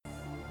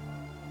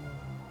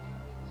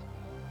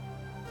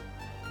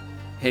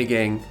Hey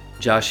gang,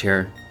 Josh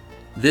here.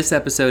 This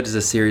episode is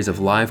a series of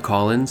live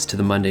call-ins to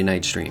the Monday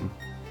night stream.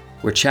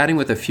 We're chatting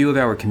with a few of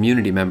our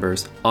community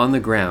members on the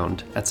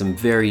ground at some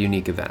very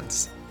unique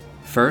events.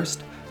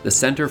 First, the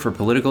Center for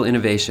Political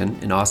Innovation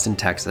in Austin,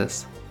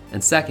 Texas,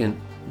 and second,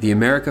 the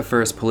America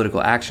First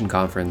Political Action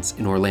Conference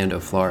in Orlando,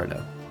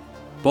 Florida.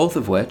 Both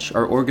of which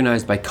are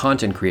organized by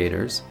content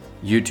creators,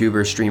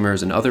 YouTubers,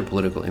 streamers, and other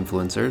political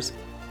influencers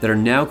that are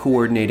now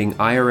coordinating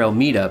IRL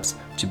meetups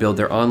to build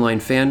their online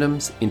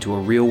fandoms into a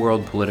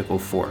real-world political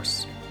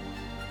force.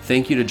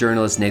 Thank you to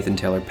journalist Nathan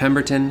Taylor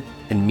Pemberton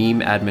and meme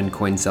admin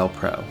CoinCell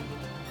Pro.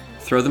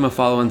 Throw them a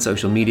follow on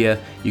social media.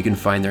 You can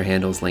find their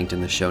handles linked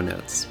in the show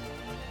notes.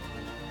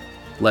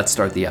 Let's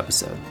start the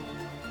episode.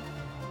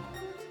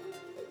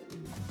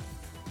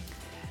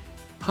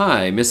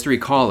 Hi, mystery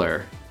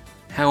caller.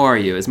 How are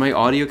you? Is my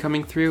audio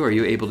coming through? Are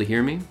you able to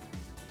hear me?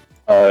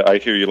 I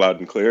hear you loud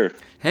and clear.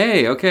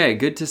 Hey, okay,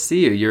 good to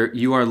see you.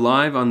 You are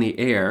live on the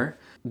air.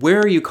 Where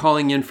are you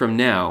calling in from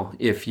now,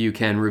 if you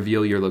can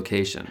reveal your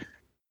location?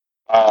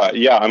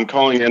 I'm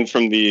calling in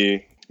from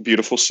the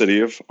beautiful city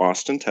of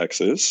Austin,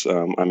 Texas.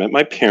 I'm at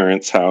my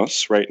parents'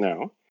 house right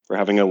now. We're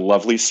having a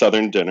lovely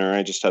southern dinner.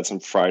 I just had some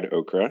fried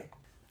okra.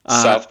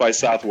 South by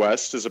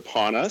Southwest is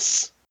upon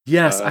us.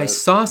 Yes, I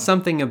saw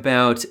something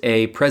about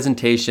a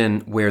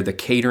presentation where the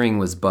catering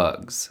was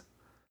bugs.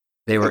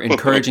 They were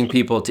encouraging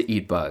people to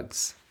eat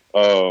bugs.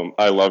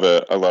 I love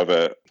it.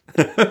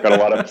 Got a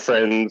lot of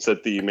friends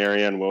at the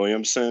Marianne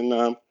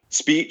Williamson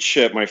speech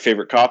at my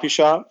favorite coffee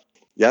shop.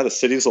 Yeah, the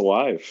city's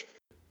alive.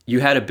 You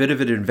had a bit of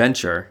an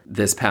adventure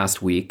this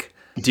past week.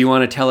 Do you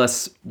want to tell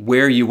us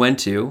where you went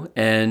to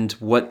and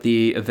what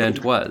the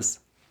event was?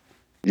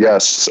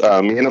 Yes,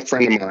 me and a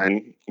friend of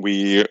mine,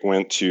 we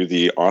went to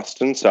the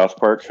Austin South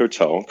Park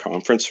Hotel,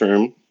 conference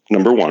room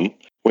number 1.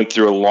 Went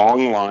through a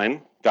long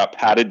line, got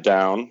patted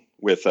down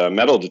with a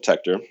metal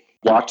detector.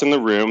 Walked in the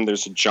room,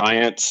 there's a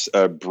giant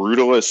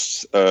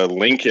brutalist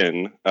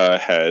Lincoln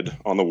head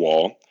on the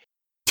wall.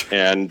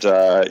 And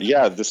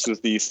this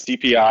is the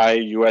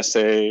CPI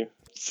USA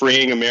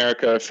Freeing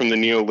America from the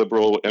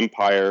Neoliberal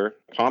Empire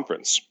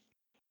Conference.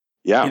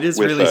 Yeah, it is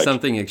really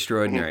something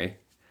extraordinary.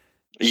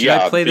 Should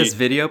I play this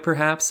video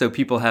perhaps so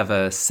people have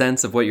a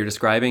sense of what you're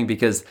describing?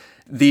 Because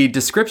the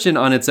description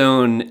on its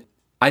own,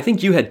 I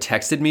think you had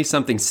texted me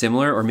something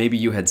similar, or maybe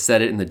you had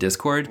said it in the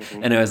Discord,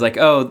 and I was like,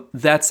 oh,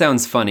 that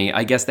sounds funny.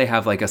 I guess they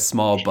have like a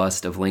small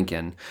bust of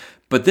Lincoln.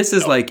 But this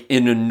is like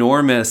an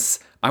enormous,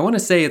 I want to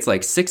say it's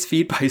like 6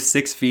 feet by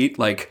 6 feet,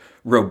 like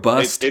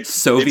robust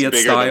Soviet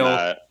it's style.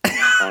 Than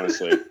that,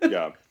 honestly,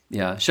 yeah.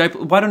 Yeah.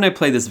 Why don't I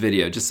play this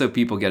video just so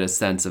people get a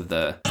sense of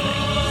the thing?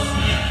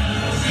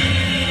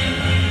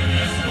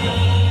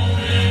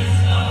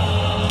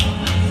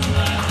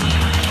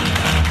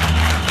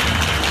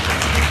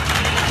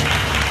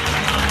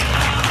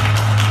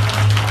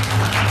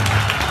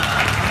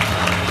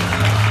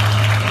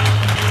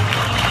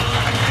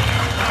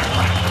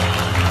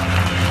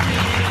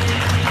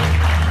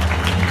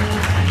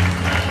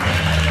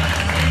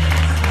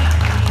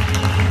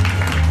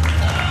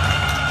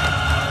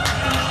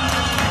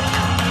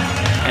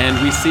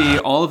 And we see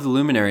all of the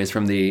luminaries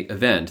from the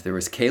event. There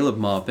was Caleb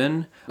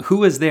Maupin. Who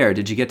was there?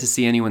 Did you get to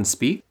see anyone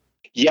speak?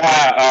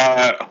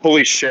 Yeah,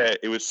 holy shit.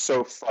 It was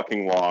so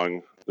fucking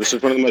long. This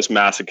is one of the most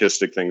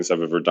masochistic things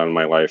I've ever done in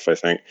my life, I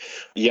think.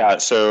 Yeah,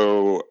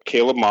 so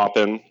Caleb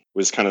Maupin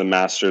was kind of the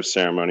master of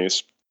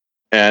ceremonies.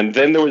 And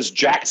then there was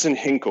Jackson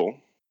Hinkle,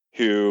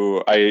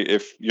 who,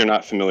 if you're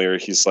not familiar,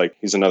 he's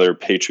another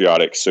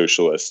patriotic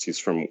socialist. He's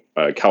from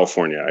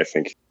California, I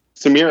think.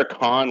 Samira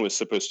Khan was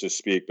supposed to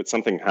speak, but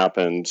something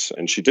happened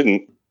and she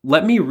didn't.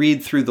 Let me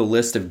read through the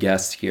list of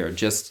guests here,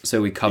 just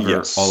so we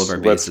cover all of our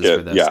bases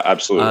for this. Yeah,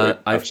 absolutely.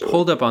 I've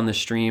pulled up on the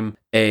stream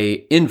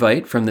a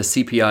invite from the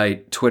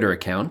CPI Twitter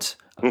account.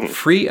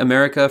 Free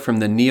America from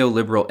the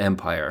Neoliberal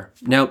Empire.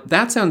 Now,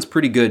 that sounds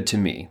pretty good to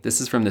me.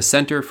 This is from the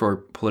Center for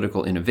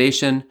Political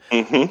Innovation.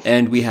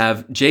 And we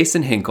have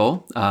Jason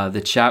Hinkle.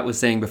 The chat was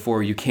saying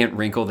before, you can't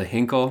wrinkle the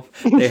Hinkle.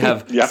 They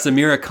have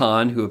Samira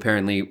Khan, who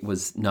apparently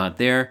was not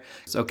there.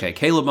 So, okay,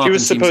 Caleb Maupin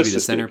seems to be the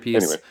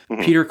centerpiece.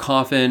 Anyway. Peter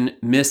Coffin,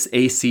 Miss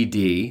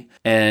ACD,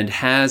 and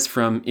Haz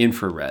from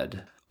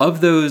Infrared. Of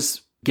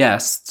those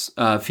guests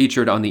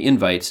featured on the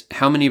invite,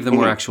 how many of them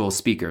were actual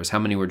speakers? How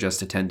many were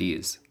just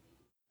attendees?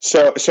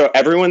 So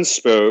everyone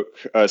spoke.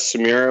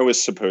 Samira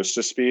was supposed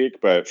to speak,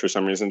 but for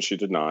some reason she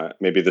did not.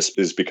 Maybe this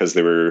is because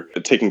they were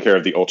taking care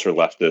of the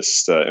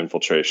ultra-leftist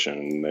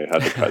infiltration. They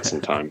had to cut some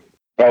time.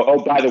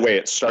 Oh, by the way,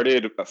 it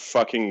started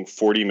fucking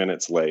 40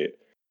 minutes late.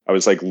 I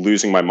was like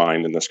losing my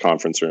mind in this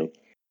conference room.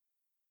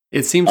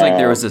 It seems like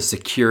there was a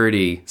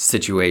security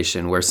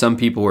situation where some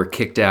people were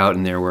kicked out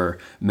and there were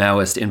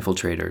Maoist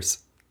infiltrators.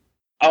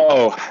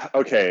 Oh,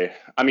 okay.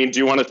 I mean, do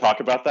you want to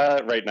talk about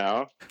that right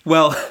now?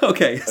 Well,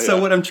 okay.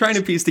 So what I'm trying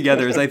to piece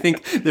together is I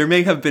think there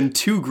may have been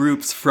 2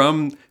 groups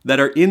that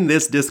are in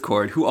this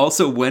Discord who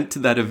also went to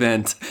that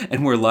event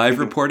and were live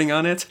reporting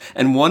on it.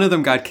 And one of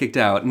them got kicked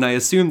out. And I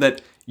assume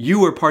that you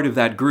were part of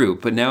that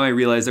group, but now I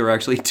realize there were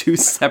actually 2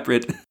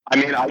 separate I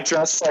mean, I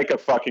dressed like a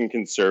fucking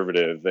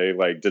conservative. They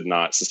like did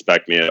not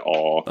suspect me at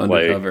all.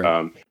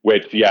 Undercover.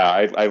 Which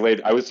yeah, I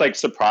was like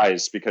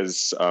surprised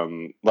because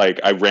like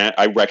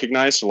I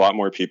recognized a lot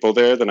more people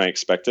there than I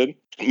expected.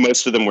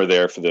 Most of them were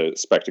there for the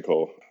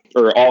spectacle.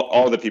 Or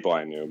all the people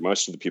I knew,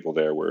 most of the people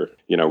there were,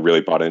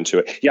 really bought into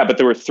it. Yeah, but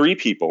there were 3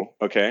 people,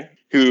 okay,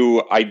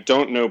 who I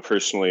don't know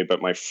personally,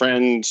 but my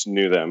friend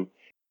knew them.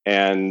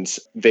 And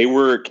they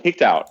were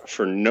kicked out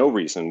for no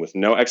reason, with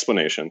no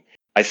explanation.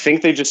 I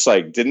think they just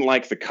like didn't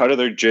like the cut of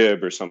their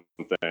jib or something.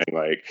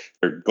 Like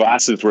their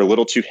glasses were a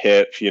little too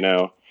hip.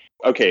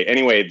 Okay.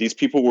 Anyway, these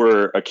people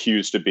were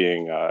accused of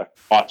being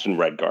Austin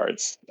Red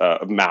Guards,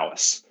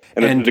 Maoists,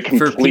 And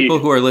for people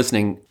who are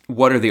listening,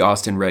 what are the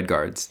Austin Red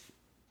Guards?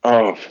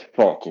 Oh,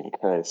 fucking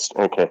Christ!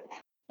 Okay.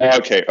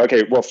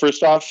 Well,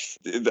 first off,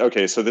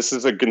 okay, so this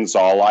is a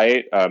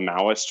Gonzalite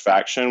Maoist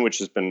faction, which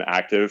has been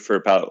active for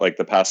about like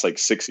the past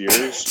 6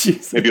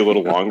 years, maybe a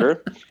little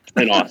longer,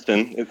 in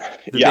Austin.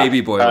 The baby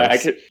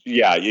boilers.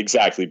 Yeah,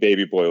 exactly.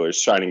 Baby boilers,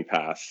 Shining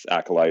Path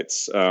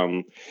acolytes.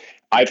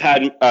 I've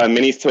had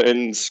many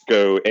friends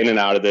go in and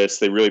out of this.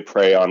 They really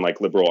prey on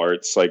liberal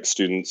arts,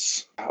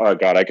 students. Oh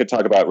God, I could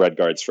talk about Red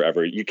Guards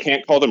forever. You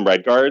can't call them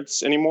Red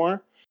Guards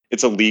anymore.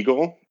 It's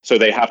illegal. So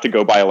they have to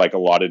go by a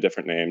lot of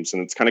different names,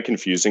 and it's kind of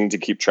confusing to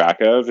keep track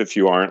of if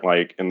you aren't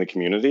in the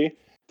community.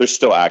 They're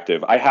still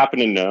active. I happen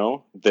to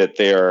know that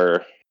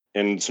they're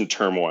in some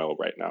turmoil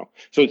right now.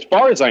 So as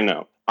far as I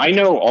know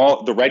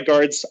all the Red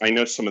Guards. I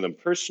know some of them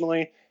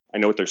personally. I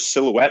know what their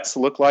silhouettes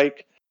look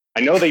like. I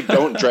know they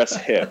don't dress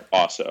hip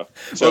also.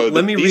 So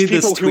let me read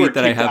this tweet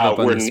that I have up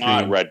on the screen.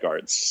 Not Red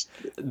Guards.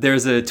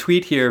 There's a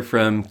tweet here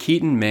from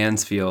Keaton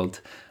Mansfield.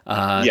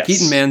 Yes,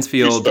 Keaton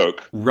Mansfield,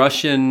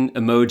 Russian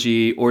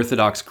emoji,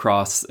 Orthodox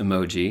cross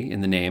emoji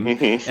in the name.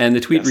 Mm-hmm. And the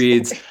tweet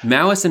reads,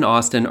 Maoists in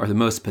Austin are the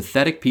most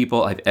pathetic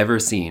people I've ever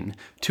seen.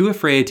 Too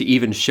afraid to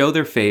even show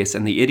their face,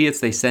 and the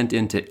idiots they sent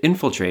in to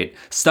infiltrate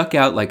stuck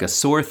out like a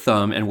sore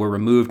thumb and were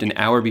removed an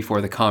hour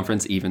before the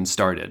conference even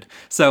started.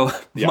 So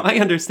my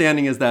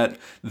understanding is that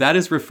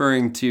is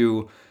referring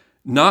to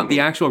not the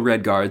actual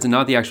Red Guards and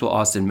not the actual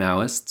Austin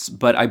Maoists,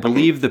 but I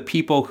believe the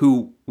people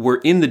who were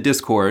in the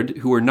Discord,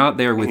 who were not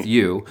there with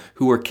you,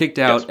 who were kicked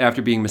out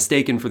after being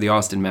mistaken for the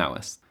Austin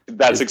Maoists.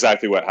 That's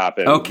exactly what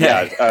happened.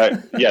 Okay.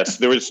 Yeah, yes,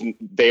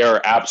 they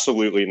are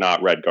absolutely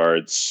not Red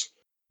Guards.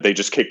 They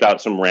just kicked out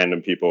some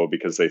random people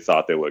because they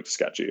thought they looked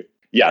sketchy.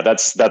 Yeah,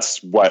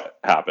 that's what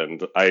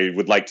happened. I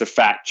would like to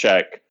fact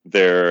check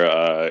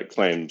their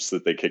claims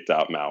that they kicked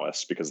out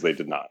Maoists, because they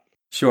did not.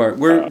 Sure.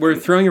 We're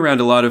throwing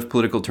around a lot of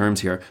political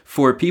terms here.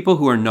 For people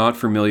who are not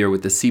familiar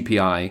with the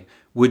CPI,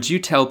 would you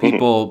tell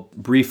people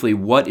briefly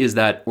what is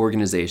that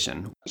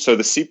organization? So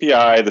the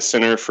CPI, the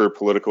Center for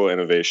Political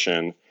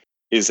Innovation,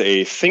 is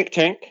a think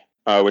tank,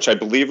 which I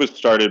believe was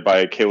started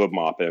by Caleb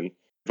Maupin.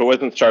 If it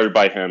wasn't started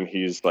by him,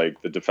 he's the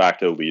de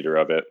facto leader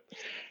of it.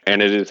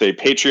 And it is a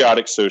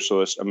patriotic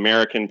socialist,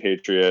 American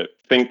patriot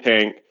think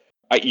tank.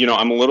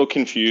 I'm a little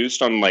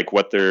confused on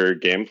what their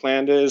game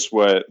plan is,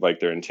 what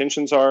their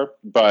intentions are,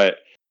 but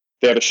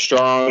they have a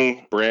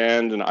strong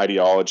brand and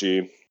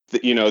ideology.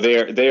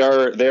 They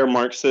are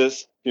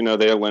Marxists. They are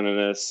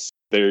Leninists.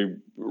 They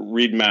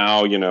read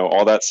Mao.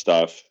 All that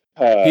stuff.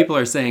 People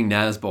are saying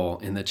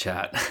Nazbol in the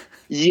chat.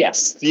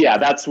 Yes, yeah,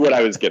 that's what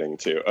I was getting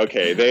to.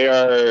 Okay, they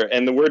are,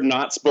 and the word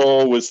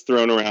Nazbol was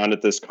thrown around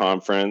at this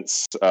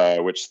conference,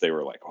 which they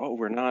were like, "Oh,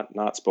 we're not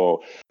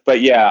Nazbol."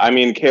 But yeah, I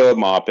mean, Caleb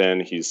Maupin,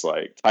 he's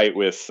tight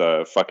with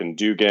fucking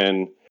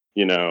Dugin.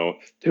 To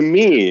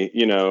me,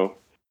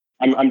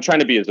 I'm trying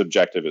to be as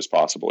objective as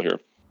possible here.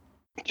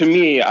 To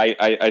me,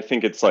 I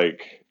think it's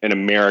an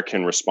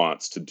American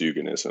response to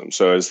Duginism.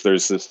 So as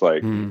there's this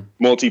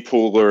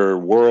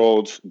multipolar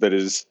world that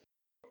is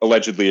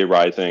allegedly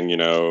arising,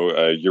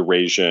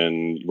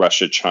 Eurasian,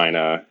 Russia,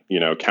 China,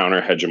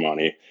 counter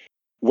hegemony.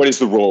 What is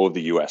the role of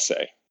the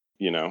USA,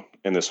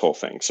 in this whole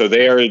thing? So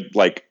they are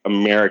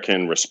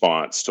American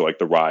response to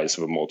the rise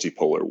of a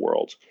multipolar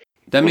world.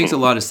 That makes a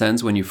lot of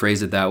sense when you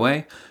phrase it that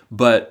way.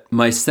 But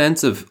my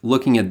sense of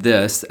looking at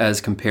this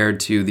as compared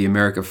to the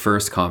America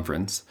First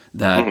conference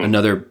that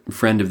another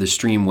friend of the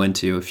stream went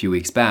to a few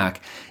weeks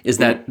back is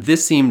that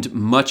this seemed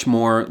much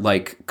more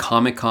like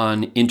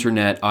Comic-Con,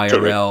 internet,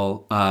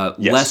 IRL,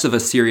 less of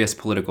a serious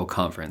political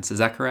conference. Is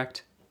that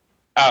correct?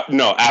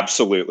 No,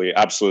 absolutely.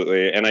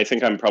 Absolutely. And I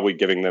think I'm probably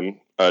giving them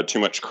too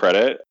much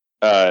credit.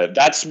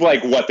 That's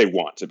what they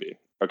want to be.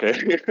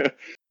 Okay.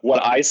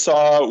 What I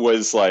saw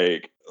was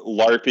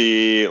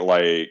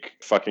LARPy,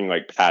 fucking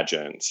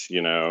pageant,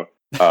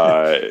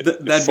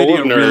 that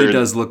video really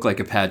does look like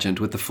a pageant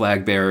with the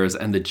flag bearers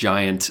and the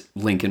giant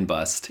Lincoln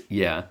bust.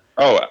 Yeah.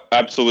 Oh,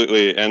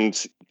 absolutely.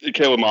 And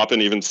Caleb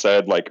Maupin even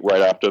said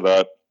right after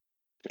that,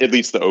 at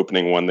least the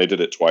opening one, they did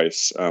it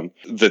twice,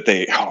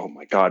 that oh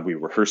my God, we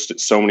rehearsed it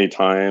so many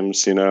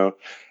times,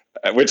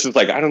 which is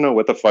I don't know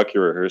what the fuck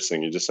you're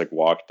rehearsing. You just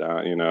walked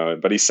down,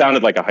 but he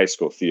sounded like a high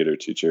school theater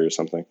teacher or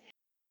something.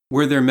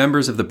 Were there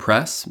members of the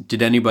press?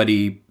 Did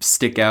anybody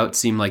stick out,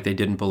 seem like they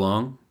didn't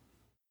belong?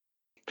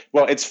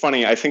 Well, it's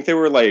funny. I think they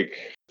were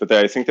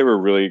I think they were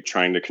really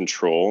trying to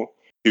control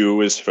who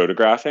was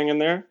photographing in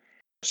there.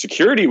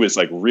 Security was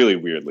like really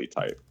weirdly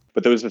tight.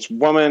 But there was this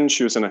woman,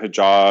 she was in a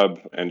hijab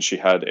and she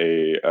had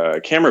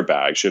a camera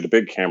bag. She had a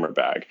big camera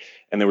bag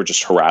and they were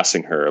just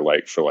harassing her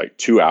like for like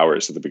 2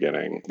 hours at the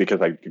beginning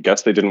because I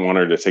guess they didn't want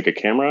her to take a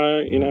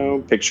camera,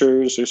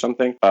 pictures or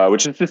something,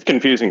 which is just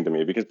confusing to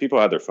me because people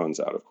had their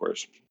phones out, of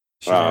course.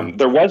 Sure.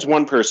 There was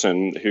one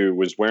person who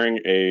was wearing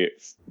a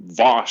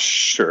Vosh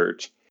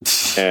shirt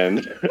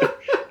and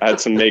had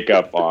some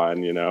makeup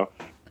on, and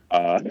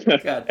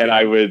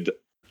I would...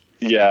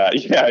 Yeah.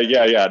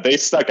 They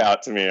stuck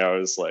out to me. I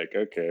was like,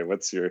 okay,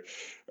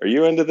 are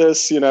you into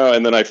this?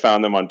 And then I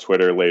found them on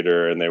Twitter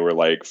later and they were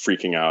like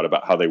freaking out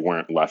about how they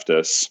weren't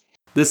leftists.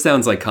 This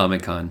sounds like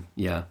Comic-Con.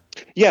 Yeah.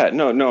 Yeah,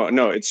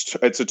 no.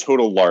 It's a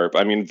total LARP.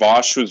 I mean,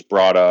 Vosh was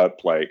brought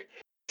up like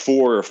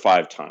 4 or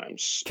 5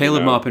 times.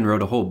 Caleb Maupin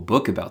wrote a whole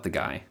book about the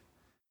guy.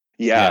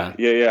 Yeah.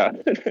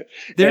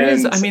 There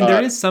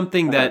is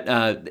something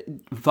that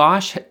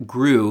Vosh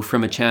grew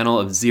from a channel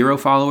of 0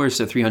 followers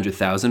to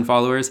 300,000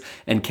 followers,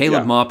 and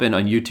Caleb Maupin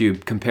on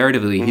YouTube,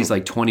 comparatively, he's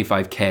like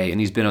 25K, and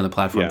he's been on the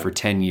platform for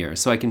 10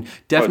 years. So I can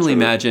definitely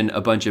imagine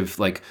a bunch of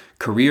like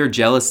career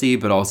jealousy,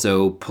 but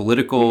also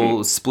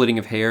political splitting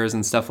of hairs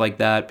and stuff like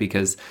that,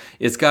 because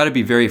it's got to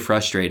be very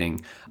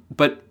frustrating.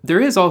 But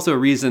there is also a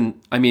reason,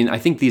 I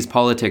think these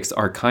politics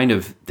are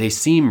they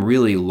seem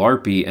really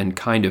LARPy and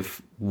kind of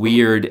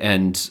weird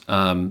and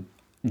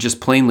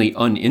just plainly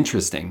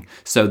uninteresting.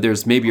 So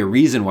there's maybe a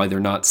reason why they're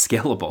not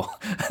scalable.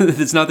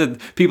 It's not that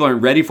people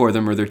aren't ready for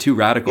them or they're too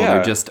radical. Yeah.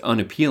 They're just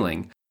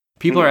unappealing.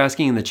 People are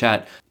asking in the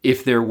chat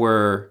if there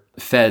were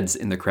feds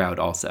in the crowd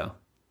also.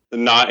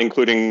 Not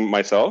including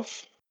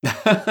myself?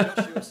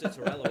 Coincell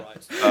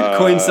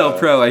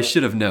Pro, I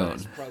should have known.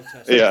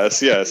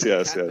 Yes.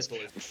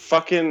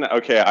 Fucking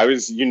okay. I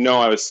was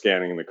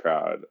scanning the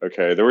crowd.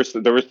 Okay, there were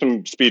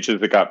some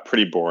speeches that got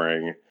pretty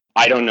boring.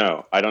 I don't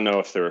know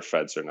if there were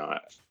feds or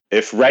not.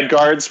 If Red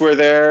Guards were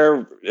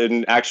there,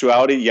 in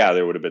actuality, yeah,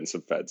 there would have been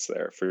some feds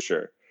there for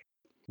sure.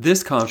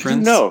 This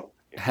conference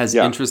has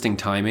interesting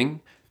timing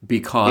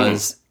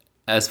because,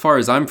 as far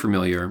as I'm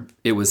familiar,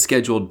 it was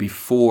scheduled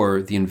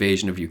before the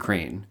invasion of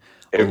Ukraine.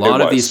 A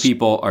lot of these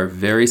people are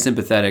very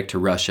sympathetic to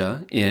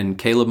Russia. In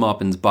Caleb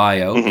Maupin's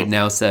bio, it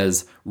now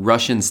says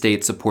Russian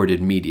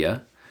state-supported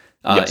media.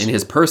 In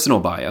his personal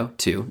bio,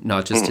 too,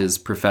 not just his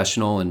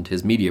professional and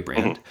his media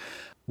brand.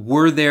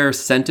 Were there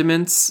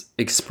sentiments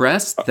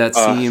expressed that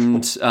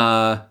seemed,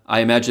 I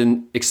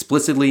imagine,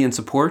 explicitly in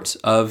support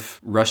of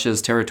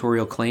Russia's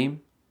territorial claim?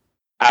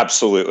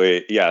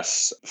 Absolutely,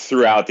 yes.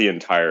 Throughout the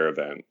entire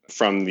event.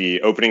 From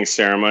the opening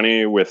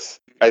ceremony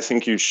I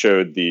think you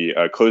showed the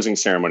closing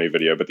ceremony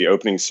video, but the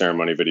opening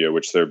ceremony video,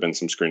 which there have been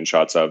some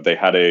screenshots of, they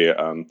had a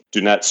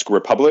Donetsk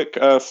Republic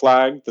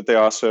flag that they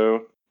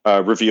also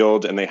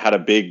revealed, and they had a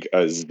big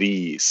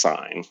Z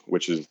sign,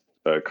 which is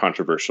a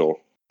controversial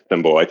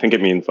symbol. I think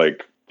it means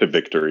like to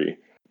victory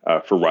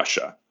for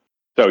Russia.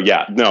 So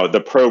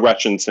the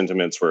pro-Russian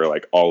sentiments were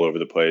like all over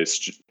the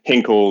place.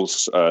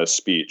 Hinkle's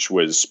speech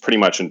was pretty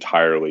much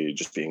entirely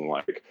just being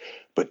like,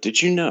 but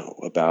did you know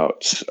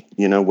about,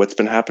 what's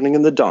been happening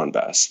in the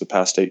Donbass the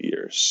past 8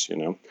 years,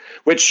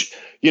 which,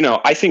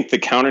 I think the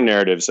counter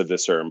narratives of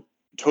this are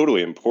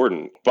totally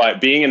important.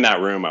 But being in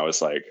that room, I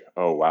was like,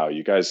 oh, wow,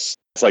 you guys,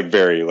 it's like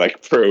very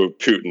like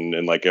pro-Putin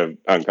in like an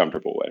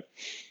uncomfortable way.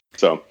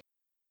 So.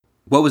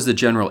 What was the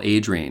general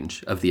age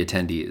range of the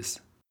attendees?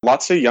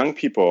 Lots of young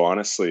people,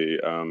 honestly,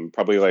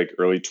 probably like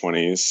early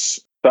 20s.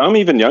 Some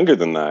even younger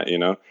than that,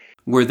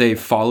 Were they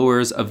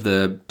followers of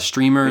the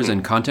streamers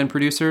and content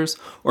producers,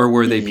 or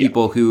were they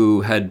people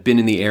who had been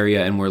in the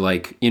area and were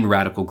like in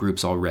radical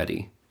groups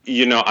already?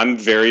 I'm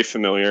very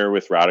familiar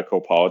with radical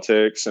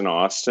politics in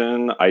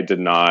Austin. I did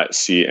not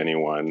see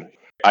anyone.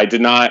 I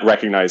did not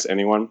recognize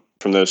anyone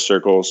from those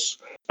circles.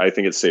 I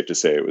think it's safe to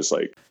say it was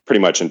like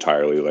pretty much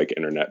entirely like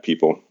internet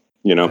people,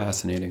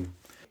 Fascinating.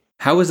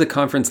 How was the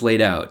conference laid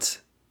out?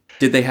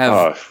 Did they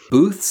have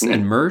booths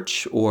and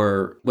merch,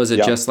 or was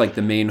it just like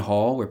the main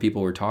hall where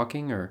people were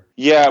talking? Or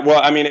yeah,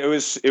 well, I mean, it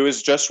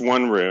was just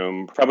one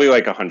room, probably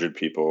like 100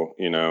 people,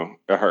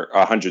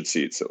 100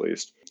 seats at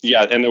least.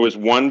 Yeah, and there was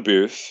one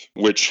booth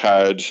which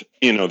had,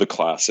 the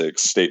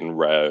classics, State and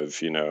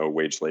Rev,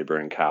 Wage, Labor,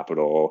 and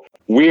Capital.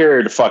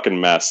 Weird fucking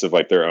mess of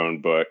like their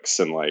own books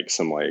and like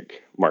some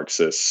like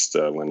Marxist,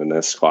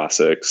 Leninist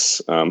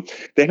classics.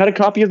 They had a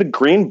copy of the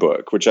Green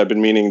Book, which I've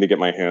been meaning to get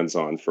my hands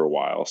on for a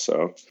while.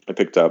 So I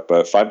picked up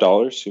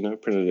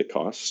 $5, printed at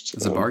cost.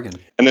 It's a bargain.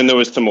 And then there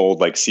was some old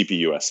like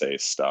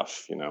CPUSA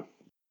stuff,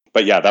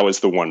 But yeah, that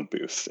was the one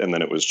booth. And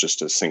then it was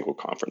just a single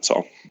conference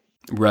hall.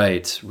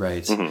 Right.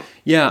 Mm-hmm.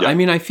 Yeah, I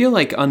mean, I feel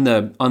like on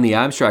the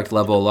abstract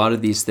level, a lot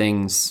of these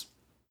things,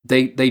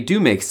 they do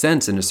make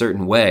sense in a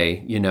certain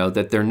way,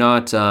 that they're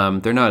not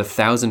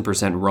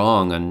 1,000%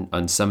 wrong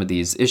on some of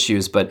these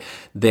issues, but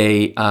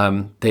they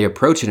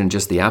approach it in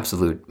just the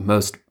absolute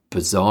most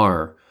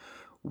bizarre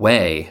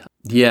way.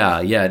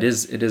 Yeah, it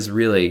is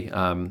really,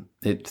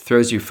 it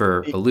throws you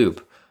for a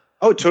loop.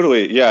 Oh,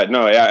 totally. Yeah,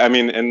 no, I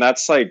mean, and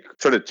that's like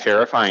sort of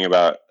terrifying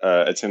about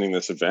attending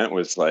this event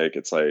was like,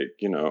 it's like,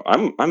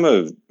 I'm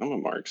a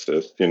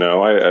Marxist,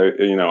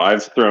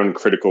 I've thrown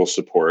critical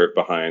support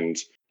behind,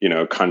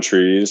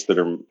 countries that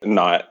are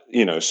not,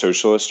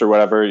 socialist or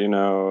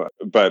whatever,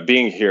 but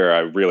being here, I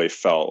really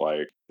felt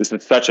like this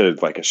is such a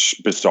like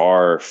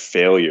bizarre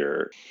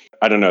failure.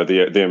 I don't know,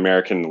 the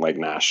American like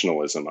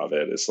nationalism of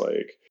it is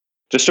like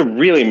just a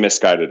really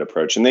misguided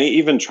approach. And they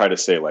even try to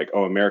say like,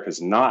 oh, America's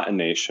not a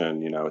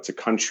nation, it's a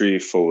country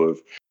full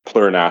of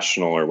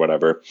plurinational or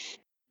whatever.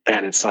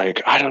 And it's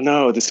like, I don't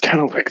know, this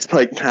kind of looks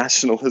like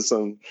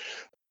nationalism.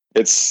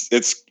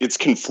 It's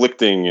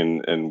conflicting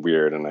and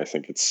weird. And I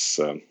think it's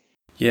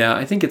Yeah,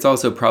 I think it's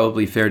also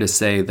probably fair to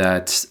say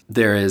that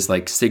there is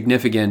like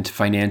significant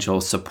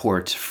financial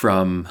support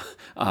from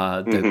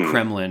the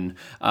Kremlin,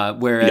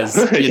 whereas,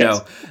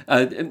 yes.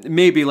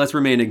 maybe let's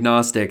remain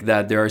agnostic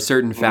that there are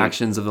certain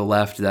factions of the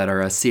left that are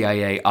a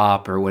CIA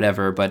op or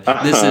whatever, but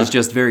this is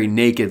just very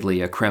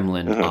nakedly a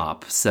Kremlin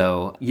op.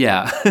 So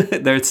yeah,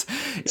 it's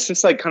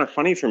just like kind of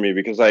funny for me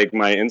because like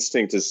my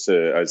instinct is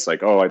to, it's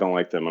like, oh, I don't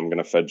like them, I'm going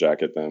to Fed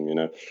jacket them,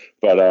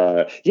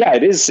 but yeah,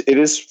 it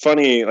is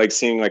funny like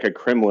seeing like a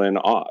Kremlin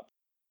op.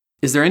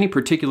 Is there any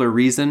particular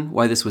reason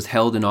why this was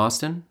held in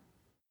Austin?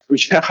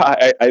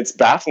 Yeah, it's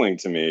baffling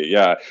to me.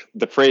 Yeah,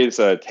 the phrase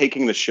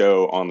 "taking the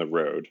show on the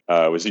road"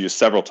 was used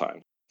several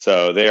times.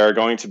 So they are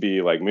going to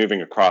be like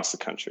moving across the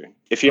country.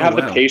 If you have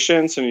the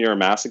patience and you're a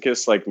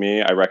masochist like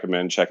me, I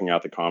recommend checking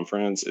out the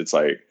conference. It's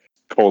like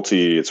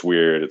culty, it's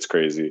weird, it's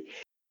crazy.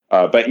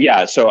 But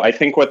yeah, so I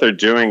think what they're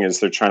doing is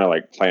they're trying to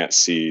like plant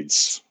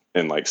seeds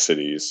in like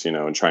cities,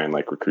 and try and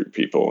like recruit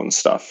people and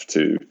stuff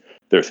to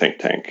their think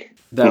tank.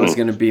 That was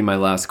going to be my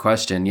last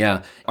question.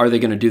 Yeah. Are they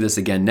going to do this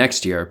again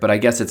next year? But I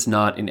guess it's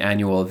not an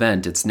annual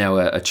event. It's now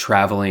a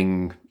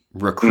traveling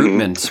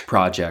recruitment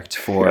project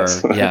for,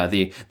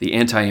 the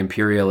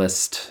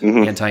anti-imperialist,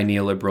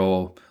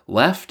 anti-neoliberal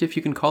left, if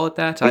you can call it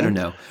that. I don't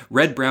know.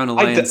 Red-Brown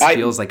Alliance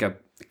feels like a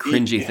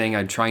cringy thing.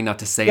 I'm trying not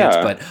to say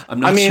it, but I'm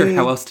not sure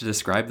how else to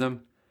describe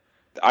them.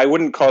 I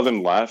wouldn't call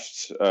them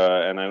left,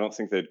 and I don't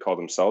think they'd call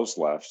themselves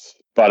left.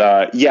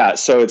 But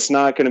so it's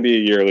not going to be a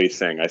yearly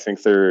thing. I think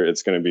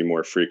it's going to be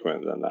more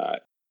frequent than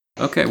that.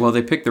 Okay, well,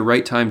 they picked the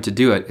right time to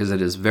do it because it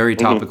is very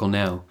topical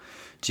now.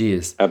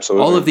 Jeez.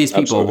 Absolutely. All of these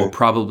people will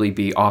probably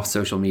be off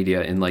social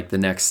media in like the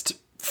next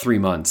 3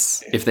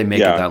 months if they make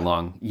it that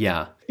long.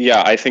 Yeah.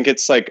 Yeah, I think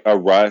it's like a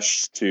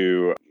rush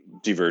to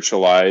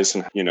devirtualize,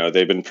 and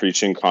they've been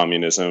preaching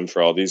communism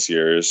for all these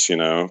years,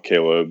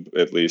 Caleb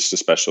at least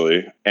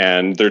especially,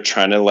 and they're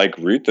trying to like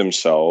root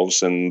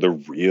themselves in the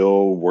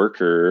real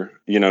worker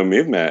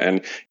movement,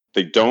 and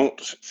they don't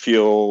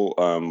feel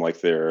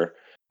like their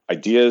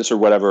ideas or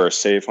whatever are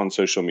safe on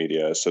social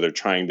media, so they're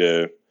trying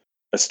to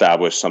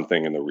establish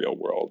something in the real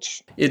world.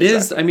 It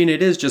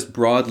is just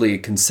broadly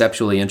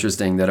conceptually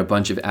interesting that a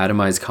bunch of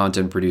atomized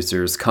content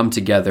producers come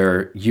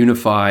together,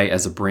 unify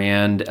as a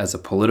brand, as a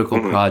political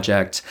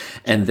project,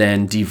 and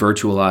then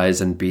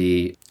devirtualize and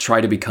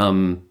try to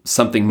become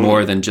something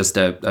more than just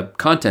a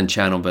content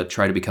channel, but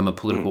try to become a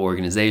political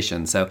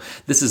organization. So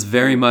this is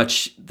very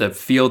much the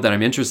field that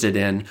I'm interested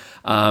in.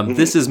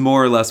 This is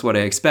more or less what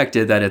I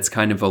expected, that it's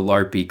kind of a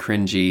LARPy,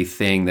 cringy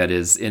thing that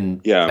is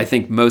I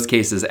think most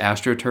cases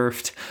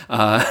astroturfed.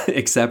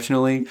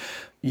 Exceptionally.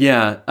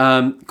 Yeah.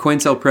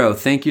 CoinCellPro,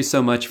 thank you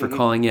so much for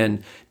calling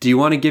in. Do you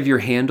want to give your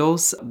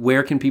handles?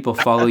 Where can people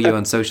follow you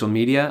on social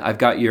media? I've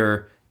got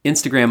your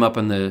Instagram up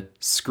on the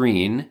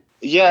screen.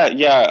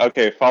 Yeah.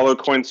 Okay. Follow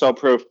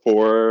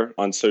CoinCellPro4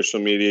 on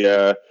social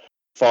media.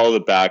 Follow the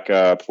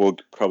backup. We'll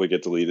probably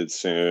get deleted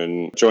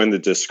soon. Join the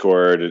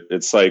Discord.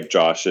 It's like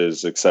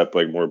Josh's, except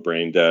like more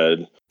brain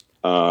dead.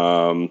 We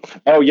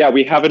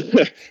have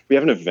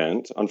an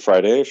event on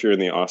Friday. If you're in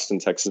the Austin,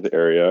 Texas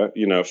area,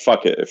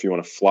 fuck it. If you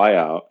want to fly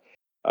out,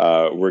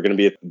 we're going to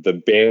be at the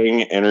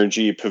Bang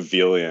Energy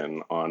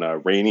Pavilion on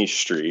Rainy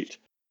Street.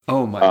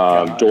 Oh my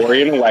God.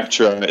 Dorian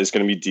Electra is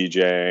going to be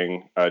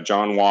DJing.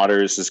 John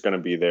Waters is going to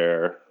be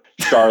there.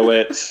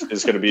 Charlotte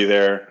is going to be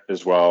there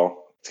as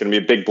well. It's going to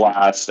be a big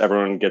blast.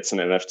 Everyone gets an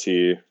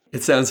NFT.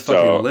 It sounds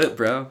fucking lit,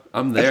 bro.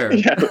 I'm there.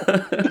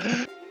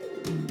 Yeah.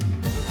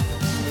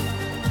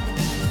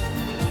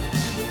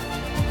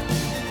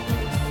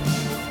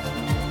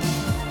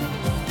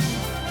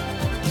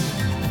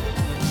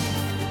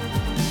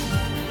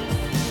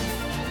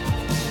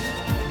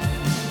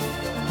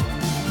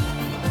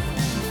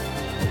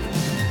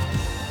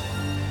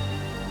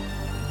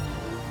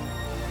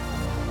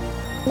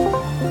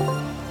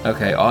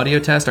 Okay, audio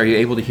test. Are you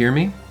able to hear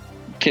me?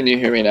 Can you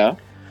hear me now?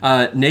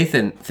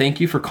 Nathan, thank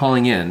you for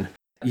calling in.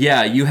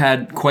 Yeah, you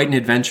had quite an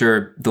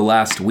adventure the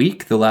last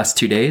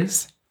 2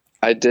 days.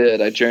 I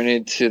did. I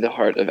journeyed to the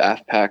heart of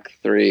AFPAC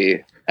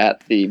 3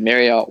 at the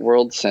Marriott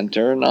World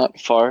Center, not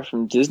far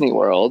from Disney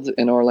World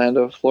in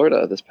Orlando,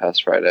 Florida, this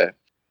past Friday.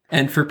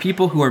 And for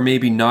people who are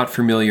maybe not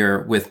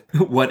familiar with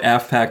what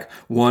AFPAC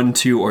 1,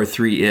 2, or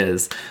 3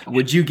 is,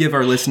 would you give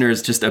our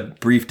listeners just a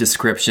brief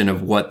description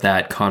of what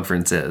that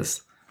conference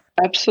is?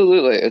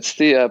 Absolutely. It's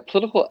the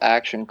Political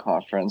Action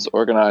Conference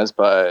organized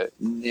by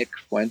Nick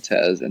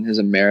Fuentes and his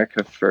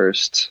America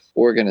First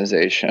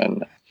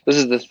organization. This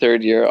is the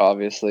third year,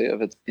 obviously,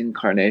 of its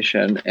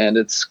incarnation, and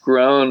it's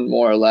grown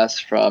more or less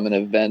from an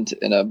event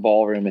in a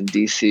ballroom in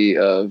DC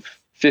of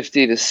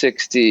 50 to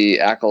 60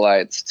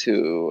 acolytes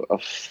to a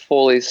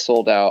fully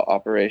sold out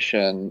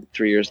operation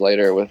 3 years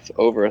later with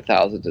over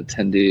 1,000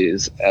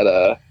 attendees at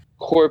a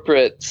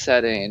corporate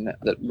setting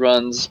that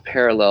runs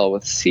parallel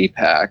with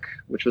CPAC,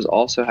 which was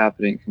also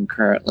happening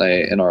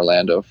concurrently in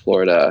Orlando,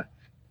 Florida.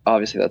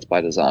 Obviously, that's by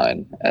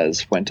design,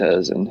 as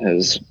Fuentes and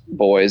his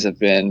boys have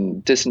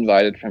been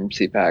disinvited from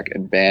CPAC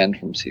and banned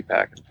from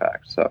CPAC, in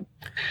fact. So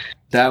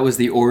that was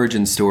the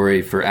origin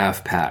story for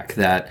AFPAC,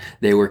 that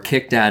they were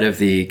kicked out of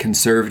the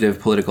Conservative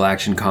Political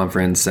Action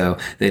Conference, so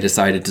they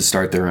decided to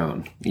start their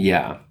own.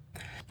 Yeah.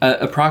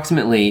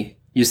 Approximately,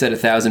 you said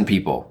 1,000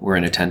 people were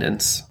in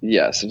attendance.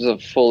 Yes, it was a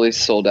fully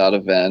sold out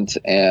event,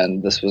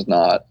 and this was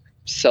not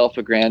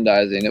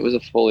self-aggrandizing. It was a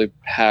fully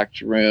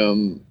packed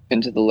room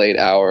into the late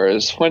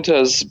hours.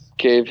 Fuentes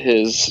gave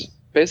his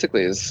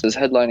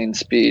headlining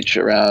speech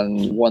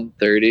around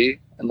 1:30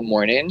 in the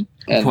morning,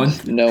 and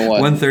no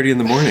one. 1:30 in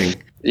the morning.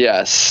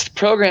 Yes,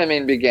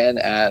 programming began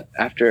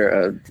after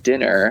a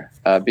dinner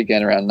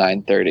began around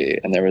 9:30,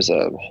 and there was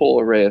a whole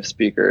array of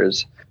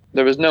speakers.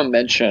 There was no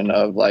mention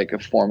of like a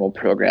formal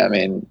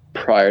programming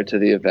prior to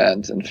the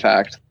event. In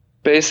fact,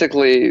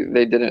 basically,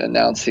 they didn't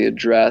announce the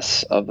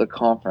address of the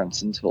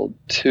conference until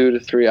 2 to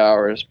 3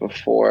 hours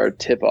before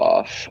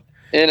tip-off,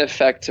 in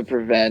effect to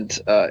prevent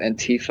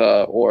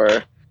Antifa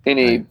or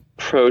any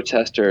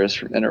protesters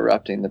from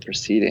interrupting the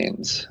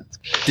proceedings.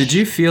 Did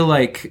you feel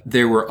like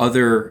there were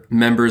other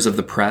members of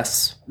the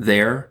press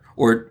there,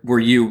 or were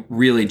you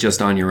really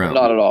just on your own?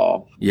 Not at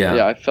all.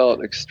 Yeah, I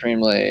felt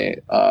extremely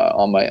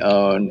on my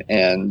own,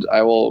 and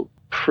I will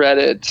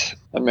credit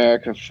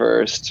America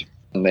First.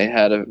 They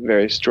had a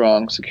very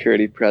strong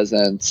security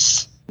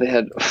presence. They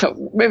had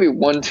maybe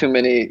one too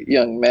many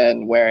young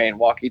men wearing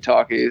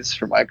walkie-talkies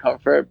for my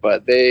comfort,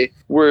 but they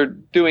were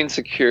doing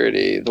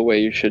security the way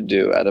you should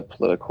do at a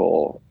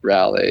political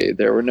rally.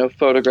 There were no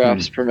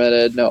photographs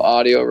permitted, no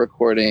audio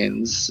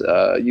recordings.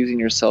 Using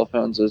your cell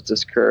phones was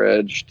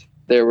discouraged.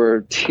 There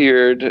were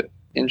tiered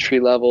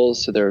entry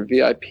levels, so there were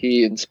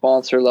VIP and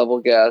sponsor level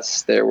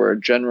guests. There were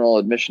general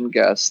admission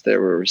guests.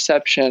 There were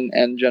reception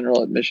and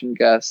general admission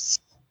guests.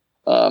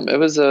 It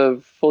was a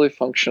fully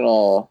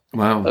functional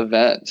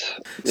event.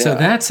 Yeah. So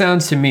that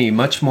sounds to me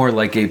much more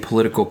like a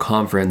political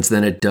conference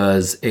than it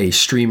does a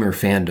streamer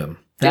fandom.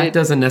 That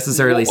doesn't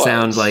necessarily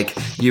sound like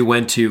you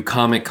went to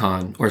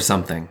Comic-Con or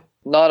something.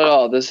 Not at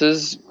all.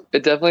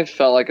 It definitely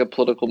felt like a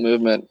political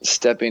movement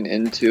stepping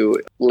into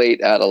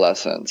late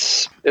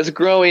adolescence. It's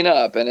growing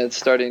up, and it's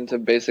starting to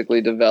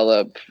basically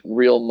develop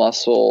real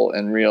muscle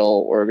and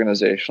real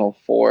organizational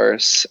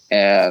force.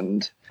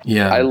 And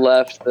I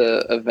left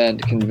the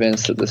event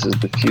convinced that this is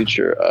the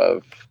future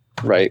of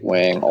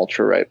right-wing,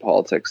 ultra-right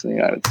politics in the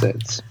United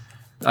States.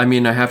 I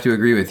mean, I have to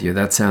agree with you.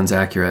 That sounds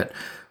accurate.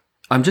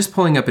 I'm just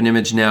pulling up an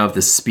image now of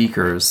the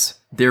speakers.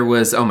 There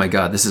was, oh my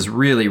God, this is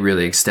really,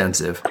 really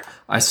extensive.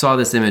 I saw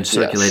this image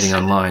circulating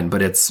online,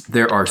 but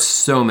there are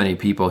so many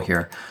people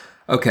here.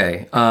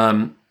 Okay,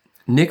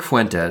 Nick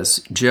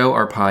Fuentes, Joe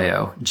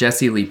Arpaio,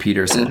 Jesse Lee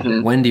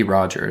Peterson, Wendy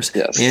Rogers,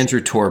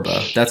 Andrew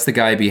Torba. That's the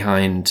guy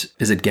behind,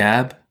 is it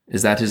Gab?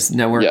 Is that his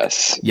network?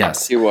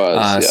 Yes. He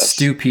was.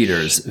 Stu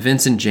Peters,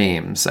 Vincent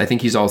James. I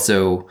think he's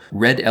also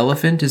Red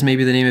Elephant is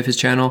maybe the name of his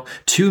channel.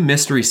 2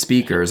 mystery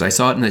speakers. I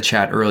saw it in the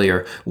chat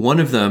earlier. One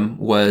of them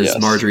was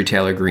Marjorie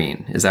Taylor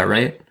Greene. Is that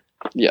right?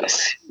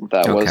 Yes,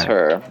 that was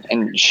her.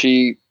 And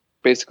she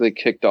basically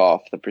kicked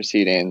off the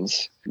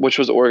proceedings, which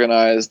was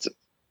organized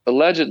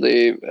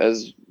allegedly,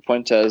 as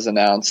Fuentes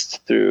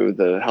announced, through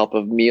the help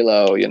of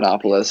Milo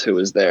Yiannopoulos, who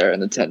was there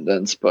in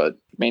attendance, but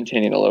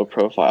maintaining a low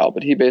profile.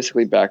 But he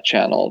basically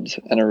back-channeled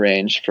and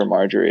arranged for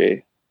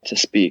Marjorie to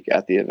speak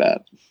at the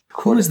event.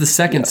 Who is the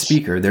second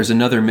speaker? There's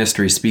another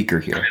mystery speaker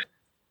here.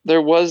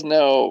 There was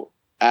no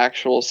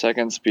actual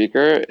second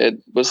speaker. It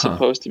was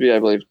supposed to be, I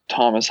believe,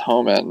 Thomas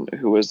Homan,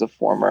 who was the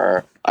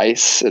former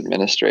ICE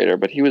administrator,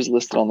 but he was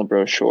listed on the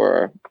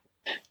brochure.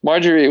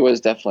 Marjorie was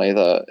definitely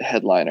the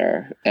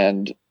headliner,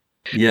 and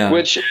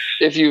which,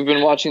 if you've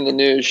been watching the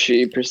news,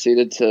 she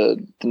proceeded to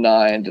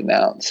deny and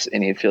denounce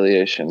any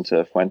affiliation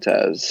to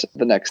Fuentes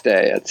the next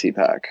day at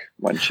CPAC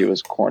when she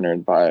was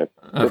cornered by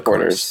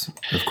reporters.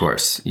 Of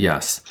course,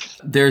 yes.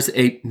 There's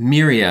a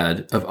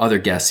myriad of other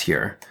guests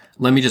here.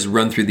 Let me just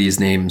run through these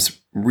names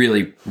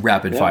really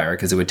rapid fire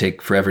because it would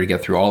take forever to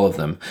get through all of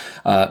them.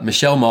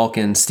 Michelle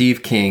Malkin,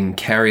 Steve King,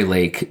 Carrie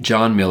Lake,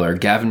 John Miller,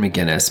 Gavin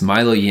McInnes,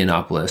 Milo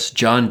Yiannopoulos,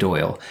 John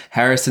Doyle,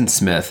 Harrison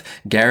Smith,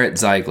 Garrett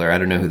Ziegler, I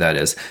don't know who that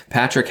is,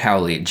 Patrick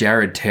Howley,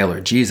 Jared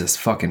Taylor, Jesus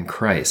fucking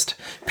Christ,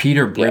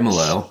 Peter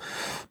Brimelow,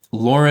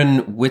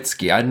 Lauren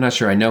Witzke, I'm not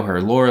sure I know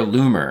her, Laura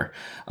Loomer.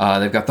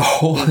 They've got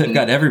they've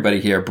got everybody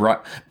here.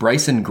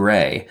 Bryson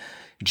Gray.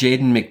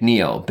 Jaden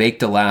McNeil,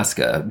 Baked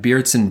Alaska,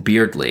 Beardson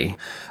Beardley,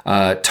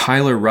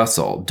 Tyler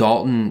Russell,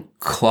 Dalton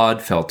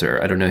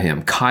Clodfelter, I don't know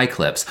him, Kai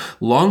Clips.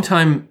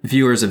 Longtime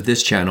viewers of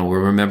this channel will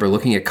remember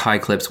looking at Kai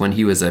Clips when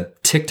he was a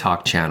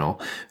TikTok channel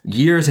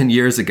years and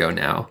years ago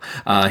now.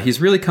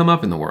 He's really come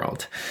up in the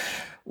world.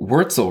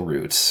 Wurzel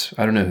Roots,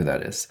 I don't know who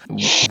that is.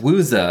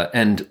 Wooza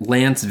and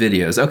Lance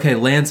Videos. Okay,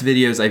 Lance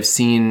Videos I've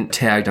seen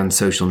tagged on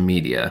social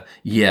media.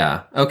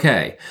 Yeah,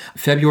 okay.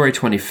 February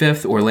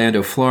 25th,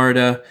 Orlando,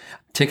 Florida.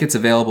 Tickets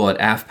available at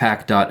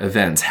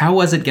afpac.events. How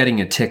was it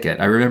getting a ticket?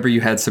 I remember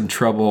you had some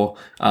trouble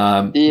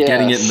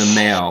getting it in the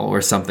mail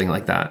or something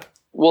like that.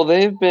 Well,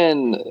 they've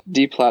been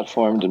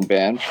deplatformed and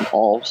banned from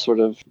all sort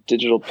of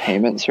digital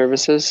payment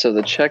services. So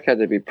the check had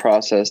to be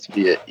processed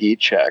via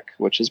e-check,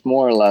 which is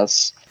more or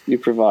less you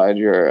provide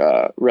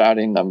your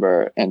routing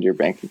number and your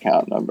bank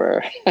account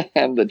number,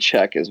 and the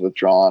check is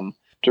withdrawn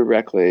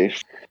directly.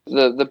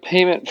 The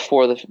payment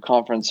for the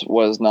conference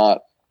was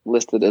not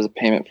listed as a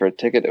payment for a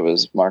ticket. It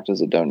was marked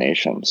as a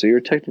donation. So you're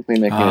technically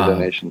making a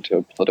donation to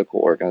a political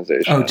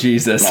organization. Oh,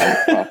 Jesus.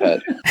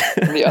 Nonprofit.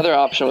 And the other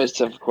option was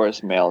to, of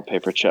course, mail a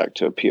paper check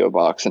to a P.O.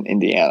 box in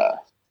Indiana.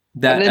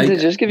 And then to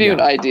just give you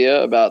an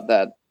idea about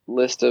that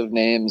list of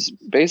names,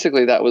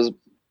 basically that was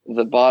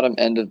the bottom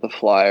end of the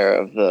flyer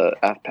of the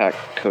AFPAC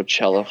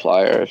Coachella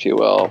flyer, if you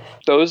will.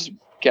 Those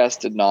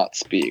guests did not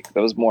speak.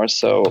 That was more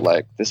so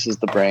like, this is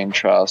the brain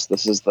trust.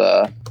 This is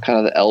the kind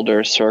of the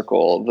elder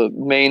circle. The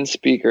main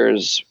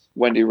speakers,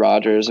 Wendy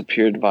Rogers,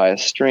 appeared via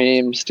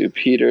stream, Stu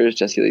Peters,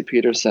 Jesse Lee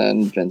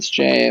Peterson, Vince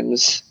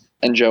James,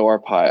 and Joe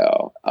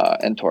Arpaio,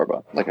 and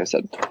Torba. Like I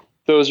said,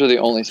 those were the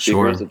only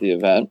speakers at the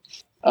event.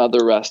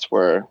 The rest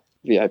were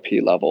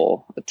VIP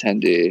level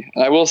attendee.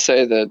 And I will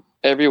say that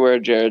everywhere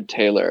Jared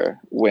Taylor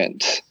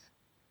went,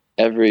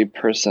 every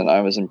person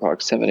I was in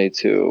proximity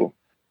to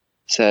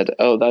said,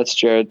 "Oh, that's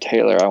Jared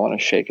Taylor. I want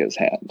to shake his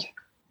hand.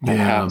 I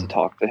have to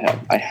talk to him.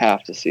 I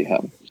have to see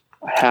him.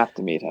 I have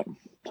to meet him."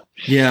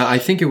 Yeah, I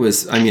think it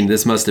was,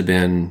 this must have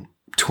been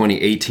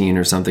 2018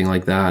 or something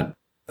like that.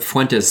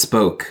 Fuentes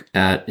spoke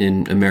at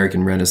an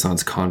American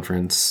Renaissance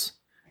conference.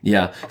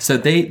 Yeah, so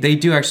they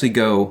do actually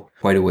go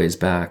quite a ways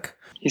back.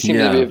 He seemed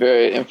to be a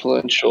very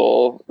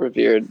influential,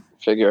 revered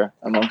figure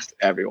amongst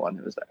everyone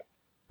who was there.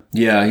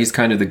 Yeah, he's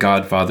kind of the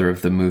godfather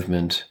of the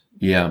movement.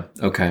 Yeah,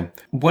 okay.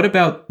 What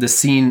about the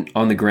scene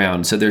on the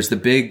ground? So there's the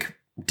big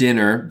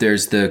dinner,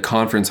 there's the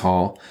conference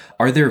hall.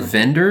 Are there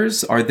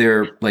vendors? Are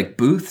there like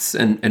booths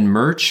and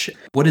merch?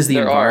 What is the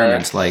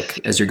environment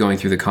like as you're going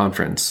through the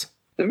conference?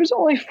 There was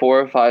only 4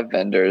 or 5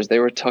 vendors. They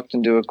were tucked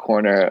into a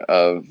corner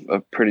of a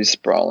pretty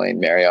sprawling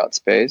Marriott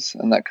space,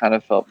 and that kind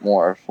of felt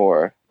more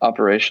for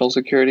operational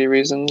security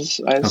reasons,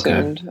 I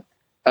assumed. Okay.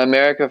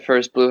 America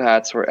First blue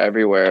hats were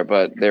everywhere,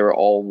 but they were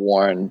all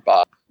worn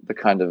by the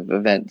kind of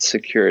event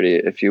security,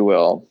 if you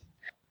will.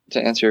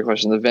 To answer your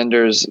question, the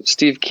vendors,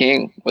 Steve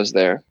King was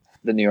there,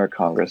 the New York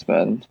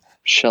congressman,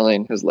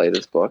 shilling his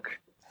latest book.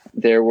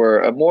 There were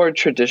a more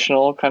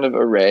traditional kind of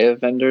array of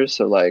vendors,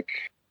 so like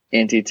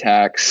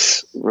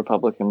anti-tax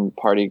Republican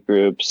Party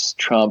groups,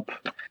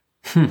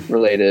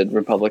 Trump-related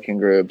Republican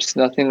groups,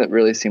 nothing that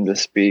really seemed to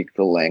speak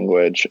the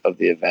language of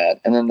the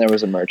event. And then there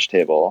was a merch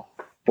table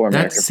for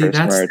America First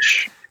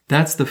merch.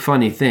 That's the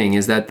funny thing,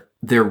 is that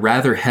they're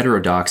rather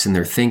heterodox in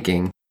their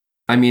thinking.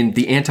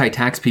 The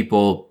anti-tax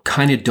people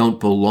kind of don't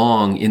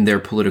belong in their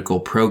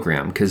political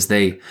program because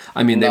they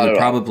would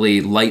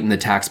probably lighten the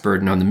tax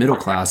burden on the middle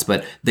class,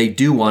 but they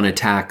do want to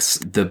tax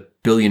the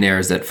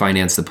billionaires that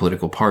finance the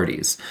political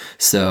parties.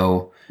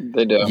 So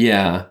they do.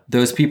 Yeah,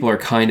 those people are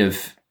kind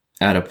of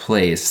at a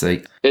place.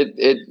 Like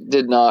it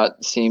did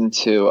not seem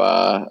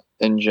to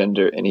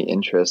engender any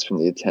interest from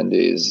the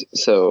attendees.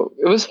 So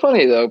it was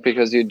funny though,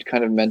 because you'd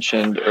kind of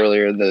mentioned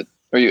earlier that,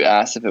 or you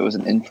asked if it was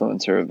an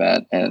influencer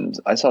event, and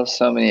I saw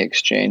so many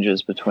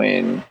exchanges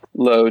between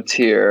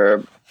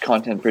low-tier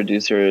content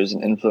producers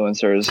and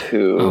influencers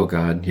who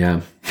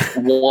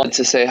want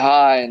to say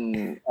hi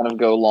and kind of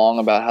go long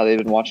about how they've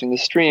been watching the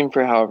stream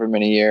for however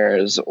many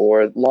years,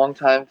 or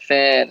longtime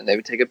fan, and they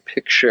would take a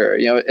picture.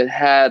 It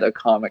had a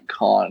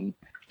Comic-Con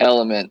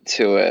element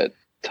to it.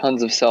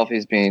 Tons of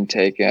selfies being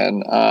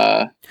taken.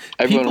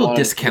 People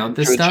discount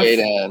this stuff.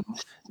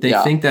 They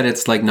think that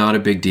it's like not a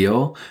big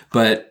deal,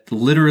 but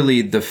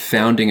literally the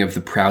founding of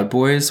the Proud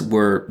Boys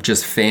were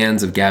just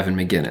fans of Gavin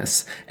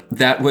McInnes.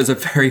 That was a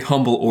very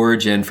humble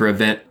origin for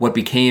what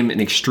became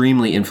an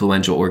extremely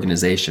influential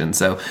organization.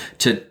 So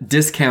to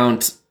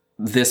discount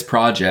this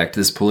project,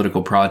 this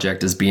political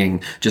project, as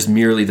being just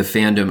merely the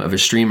fandom of a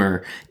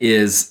streamer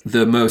is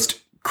the most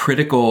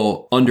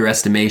critical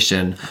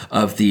underestimation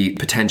of the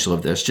potential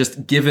of this.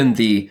 Just given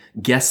the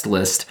guest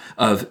list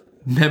of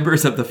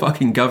members of the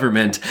fucking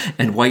government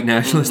and white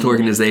nationalist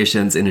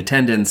organizations in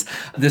attendance,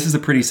 this is a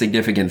pretty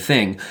significant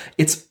thing.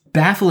 It's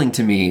baffling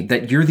to me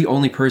that you're the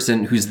only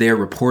person who's there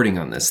reporting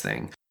on this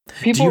thing.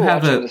 People are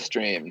watching the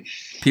stream.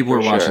 People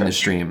are watching the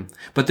stream.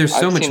 But there's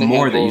so much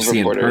more that you see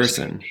in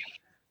person.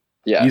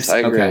 Yes, I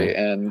agree. Okay.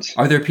 And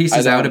are there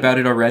pieces out about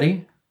it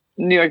already?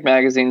 New York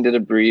Magazine did a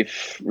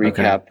brief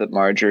recap that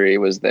Marjorie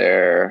was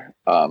there.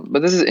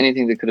 But this is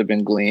anything that could have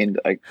been gleaned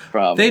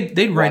from.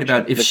 They'd write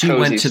about if she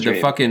went to the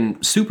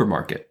fucking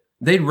supermarket.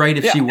 They'd write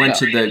if she went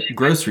to the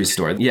grocery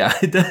store. Yeah.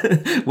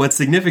 What's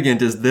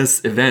significant is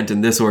this event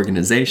and this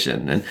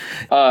organization.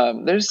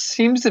 And there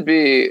seems to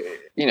be,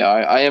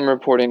 I am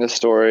reporting a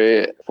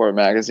story for a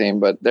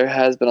magazine, but there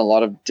has been a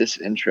lot of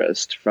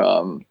disinterest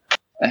from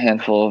a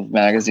handful of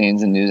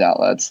magazines and news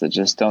outlets that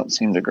just don't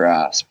seem to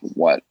grasp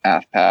what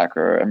AFPAC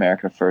or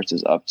America First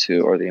is up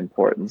to or the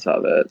importance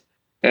of it.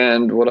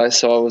 And what I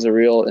saw was a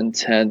real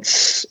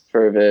intense,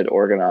 fervid,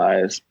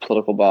 organized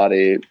political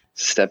body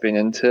stepping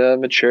into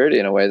maturity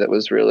in a way that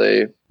was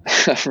really,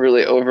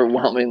 really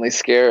overwhelmingly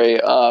scary.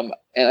 And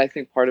I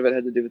think part of it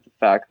had to do with the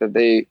fact that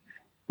they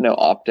know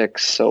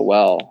optics so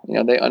well.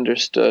 They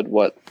understood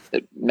what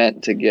it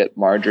meant to get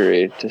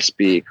Marjorie to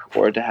speak,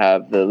 or to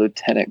have the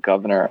lieutenant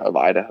governor of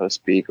Idaho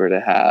speak, or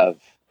to have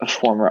a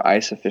former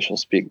ICE official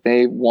speak.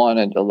 They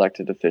wanted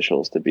elected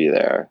officials to be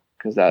there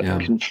because that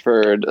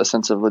conferred a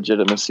sense of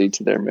legitimacy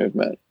to their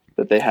movement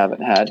that they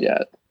haven't had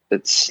yet.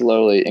 It's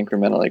slowly,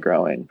 incrementally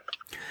growing.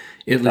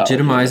 It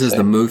legitimizes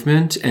the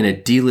movement, and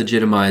it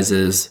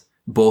delegitimizes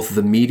both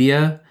the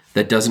media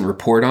that doesn't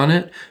report on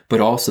it, but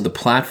also the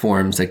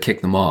platforms that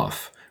kick them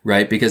off,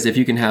 right? Because if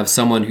you can have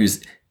someone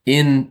who's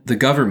in the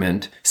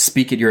government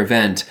speak at your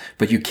event,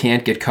 but you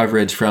can't get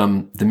coverage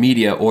from the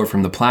media or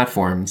from the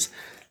platforms,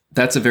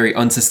 that's a very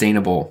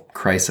unsustainable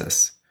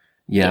crisis.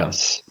 Yeah.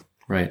 Yes.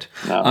 Right.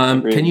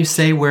 No, can you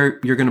say where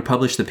you're going to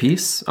publish the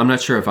piece? I'm not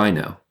sure if I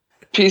know.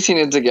 Piecing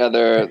it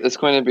together, it's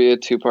going to be a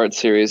 2-part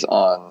series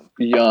on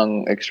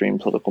young extreme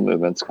political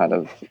movements, kind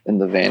of in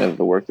the vein of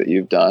the work that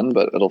you've done,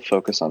 but it'll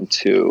focus on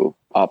 2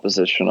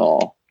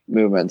 oppositional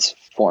movements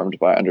formed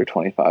by under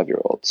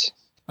 25-year-olds.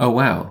 Oh,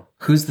 wow.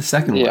 Who's the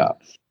second one? Yeah.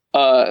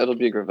 It'll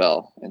be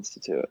Gravel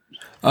Institute.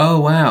 Oh,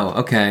 wow.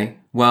 Okay.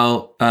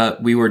 Well,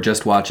 we were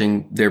just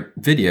watching their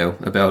video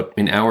about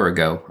an hour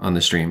ago on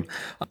the stream.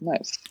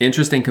 Nice.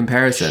 Interesting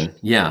comparison.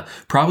 Yeah.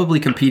 Probably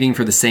competing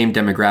for the same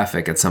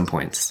demographic at some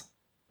points.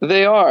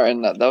 They are.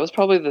 And that was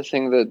probably the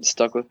thing that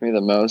stuck with me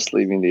the most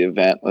leaving the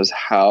event, was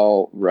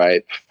how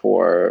ripe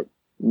for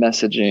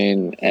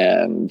messaging.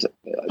 And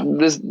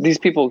these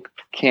people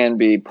can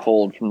be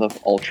pulled from the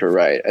ultra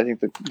right. I think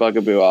the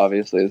bugaboo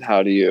obviously is,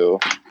 how do you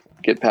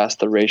get past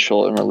the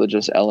racial and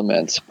religious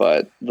elements?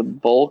 But the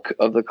bulk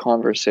of the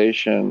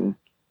conversation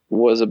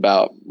was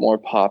about more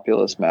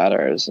populist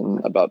matters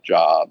and about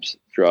jobs,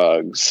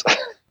 drugs,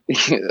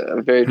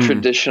 very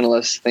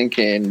traditionalist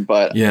thinking.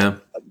 But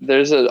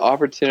there's an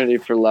opportunity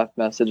for left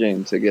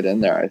messaging to get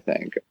in there, I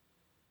think.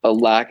 A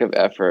lack of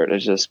effort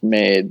has just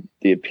made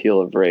the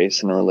appeal of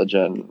race and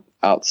religion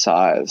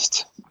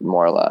outsized,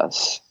 more or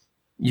less.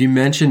 You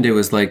mentioned it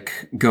was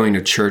like going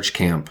to church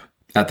camp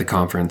at the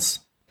conference.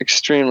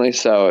 Extremely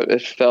so.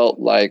 It felt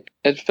like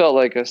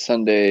a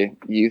Sunday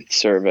youth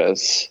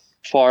service,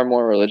 far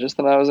more religious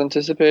than I was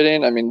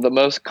anticipating. I mean, the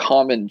most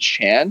common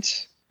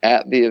chant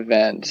at the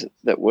event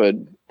that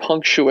would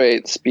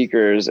punctuate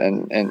speakers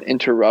and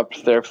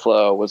interrupt their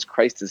flow was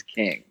 "Christ is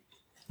King."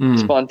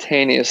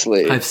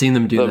 Spontaneously, I've seen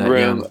them do that. The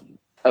room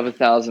of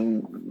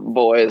 1,000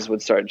 boys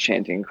would start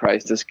chanting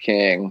 "Christ is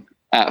King"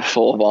 at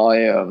full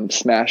volume,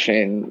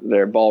 smashing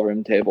their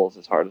ballroom tables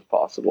as hard as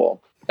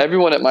possible.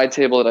 Everyone at my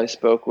table that I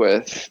spoke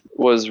with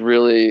was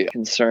really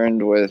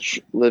concerned with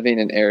living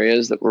in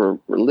areas that were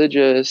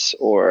religious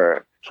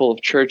or full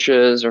of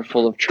churches or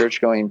full of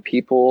church-going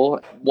people.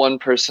 One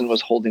person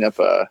was holding up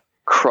a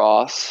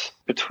cross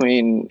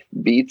between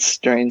beats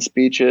during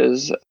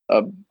speeches.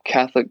 A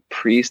Catholic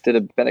priest did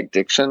a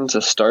benediction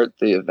to start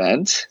the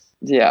event.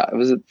 Yeah, it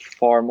was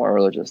far more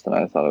religious than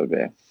I thought it would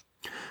be.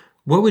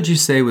 What would you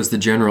say was the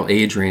general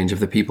age range of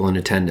the people in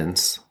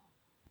attendance?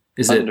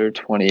 Is under it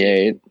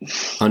 28?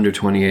 Under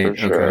 28,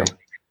 sure. Okay.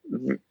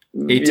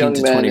 18 Young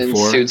to men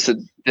 24. in suits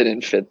that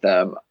didn't fit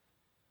them.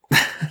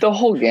 The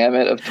whole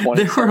gamut of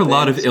 20. There were a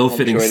lot of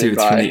ill-fitting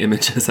suits from the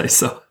images I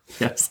saw.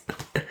 Yes.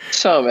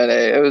 So many.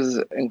 It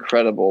was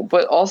incredible.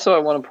 But also I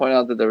want to point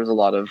out that there was a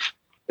lot of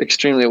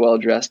extremely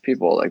well-dressed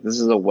people. Like, this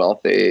is a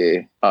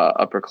wealthy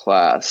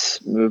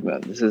upper-class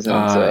movement. This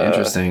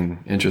isn't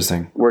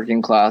interesting.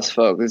 Working-class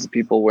folk. This is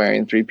people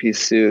wearing 3-piece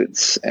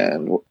suits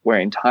and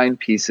wearing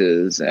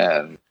timepieces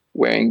and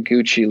wearing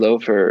Gucci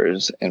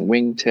loafers and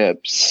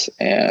wingtips,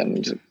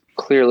 and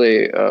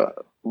clearly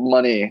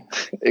money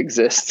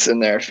exists in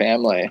their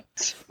family.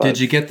 But did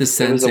you get the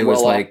sense it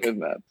was like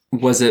movement.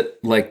 Was it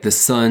like the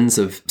sons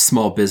of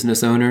small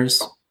business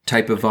owners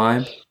type of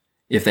vibe?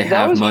 If they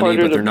have money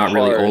but they're not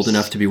really old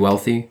enough to be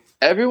wealthy?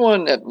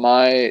 Everyone at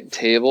my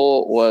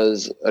table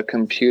was a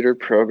computer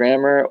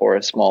programmer or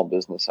a small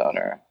business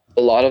owner.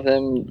 A lot of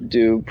them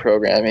do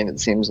programming, it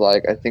seems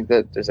like. I think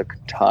that there's a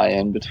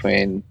tie-in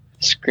between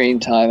screen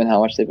time and how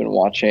much they've been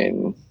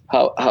watching,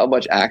 how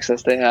much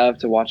access they have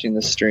to watching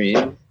the stream.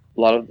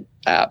 A lot of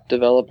app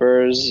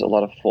developers, a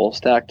lot of full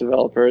stack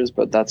developers,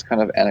 but that's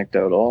kind of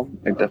anecdotal.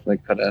 I definitely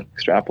couldn't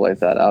extrapolate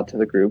that out to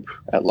the group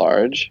at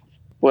large.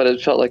 But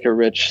it felt like a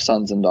rich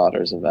sons and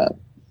daughters event.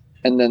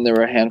 And then there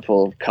were a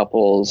handful of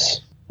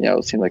couples.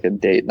 It seemed like a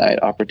date night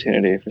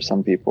opportunity for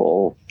some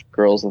people,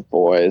 girls with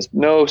boys.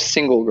 No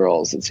single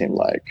girls, it seemed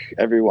like.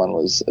 Everyone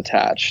was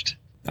attached.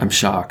 I'm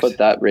shocked. But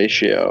the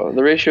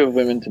ratio of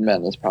women to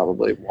men is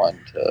probably 1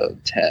 to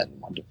 10,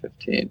 1 to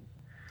 15.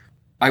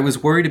 I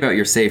was worried about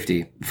your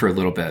safety for a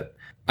little bit.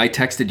 I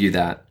texted you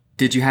that.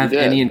 Did you have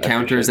any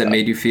encounters that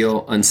made you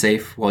feel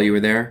unsafe while you were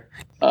there?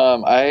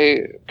 I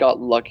got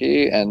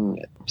lucky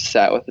and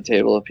sat with a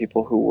table of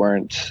people who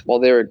weren't, while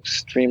they were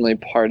extremely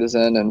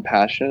partisan and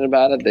passionate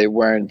about it, they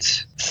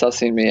weren't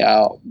sussing me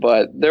out.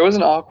 But there was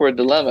an awkward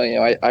dilemma.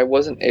 I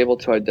wasn't able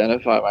to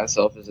identify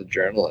myself as a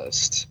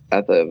journalist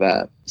at the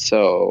event.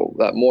 So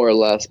that more or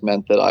less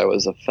meant that I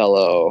was a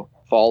fellow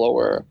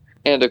follower.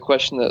 And a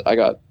question that I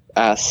got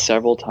asked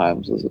several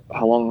times was,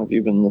 how long have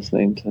you been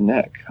listening to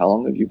Nick? How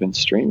long have you been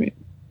streaming?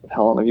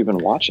 How long have you been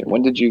watching?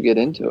 When did you get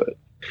into it?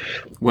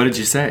 What did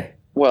you say?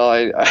 Well,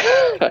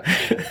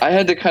 I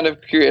had to kind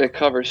of create a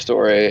cover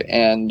story,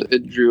 and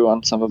it drew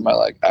on some of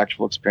my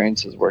actual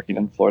experiences working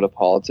in Florida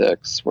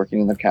politics, working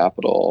in the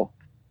Capitol.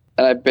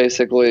 And I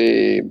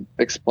basically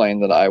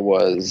explained that I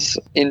was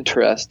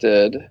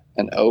interested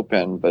and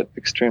open, but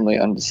extremely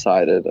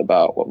undecided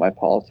about what my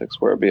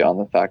politics were, beyond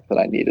the fact that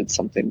I needed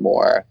something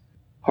more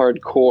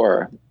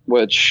hardcore,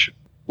 which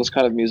was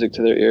kind of music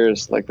to their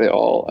ears. They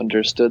all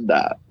understood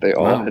that. They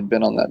all had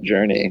been on that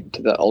journey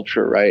to the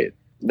ultra right.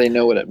 They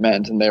know what it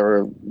meant, and they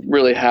were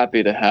really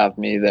happy to have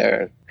me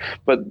there.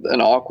 But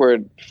an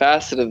awkward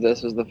facet of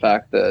this was the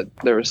fact that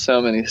there were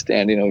so many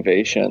standing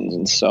ovations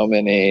and so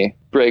many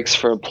breaks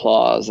for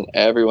applause, and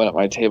everyone at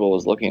my table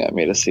was looking at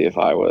me to see if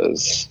I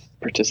was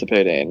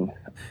participating.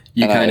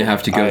 You kind of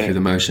have to go through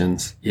the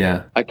motions.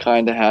 Yeah. I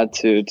kind of had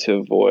to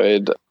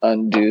avoid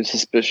undue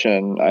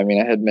suspicion. I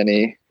mean, I had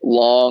many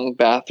long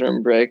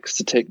bathroom breaks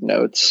to take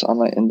notes on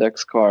my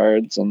index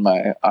cards and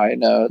my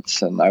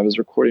iNotes, and I was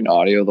recording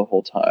audio the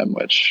whole time,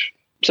 which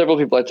several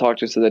people I talked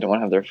to said they didn't want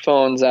to have their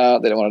phones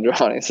out. They didn't want to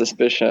draw any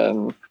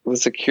suspicion. The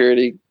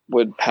security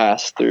would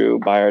pass through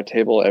by our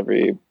table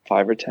every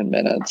 5 or 10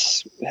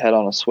 minutes, head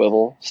on a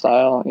swivel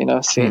style,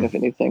 seeing if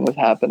anything was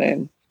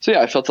happening. So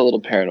yeah, I felt a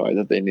little paranoid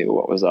that they knew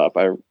what was up.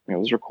 I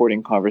was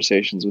recording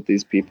conversations with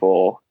these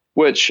people,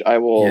 which I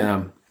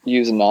will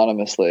use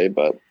anonymously,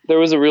 but there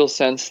was a real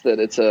sense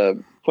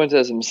that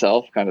Fuentes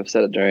himself kind of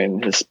said it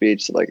during his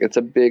speech, it's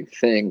a big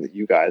thing that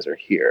you guys are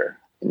here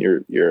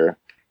and you're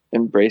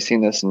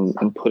embracing this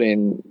and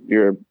putting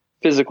your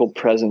physical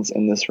presence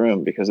in this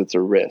room because it's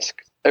a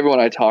risk. Everyone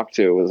I talked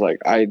to was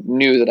I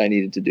knew that I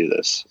needed to do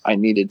this. I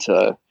needed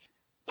to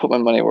put my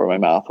money where my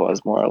mouth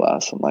was, more or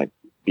less, and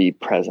be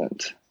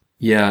present.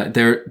 Yeah,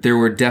 there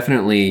were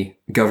definitely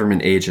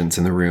government agents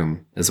in the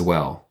room as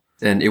well.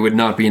 And it would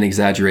not be an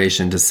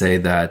exaggeration to say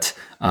that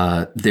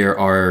there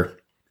are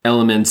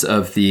elements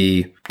of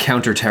the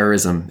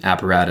counterterrorism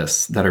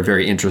apparatus that are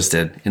very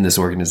interested in this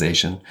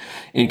organization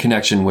in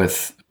connection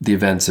with the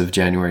events of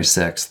January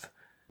 6th,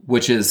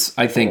 which is,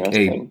 I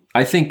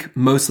think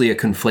mostly a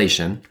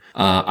conflation.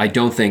 I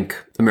don't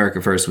think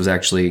America First was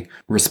actually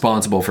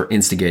responsible for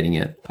instigating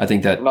it. I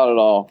think that not at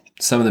all.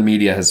 Some of the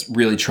media has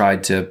really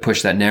tried to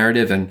push that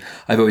narrative, and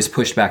I've always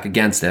pushed back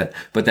against it.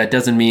 But that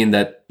doesn't mean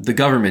that the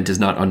government is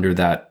not under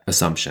that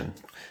assumption.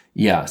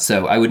 Yeah,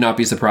 so I would not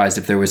be surprised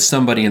if there was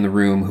somebody in the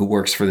room who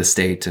works for the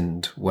state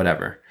and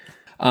whatever.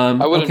 I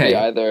wouldn't be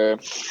either.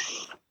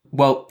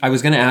 Well, I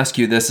was going to ask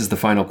you this as the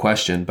final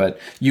question, but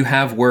you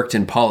have worked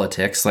in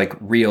politics,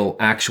 real,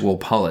 actual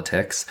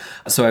politics.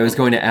 So I was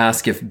going to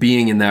ask if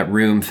being in that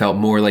room felt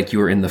more like you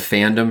were in the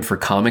fandom for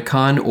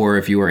Comic-Con or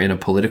if you were in a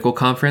political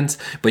conference.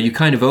 But you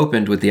kind of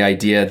opened with the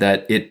idea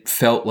that it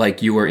felt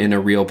like you were in a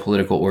real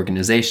political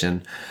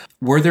organization.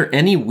 Were there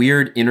any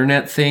weird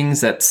internet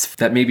things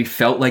that maybe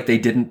felt like they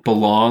didn't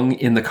belong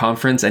in the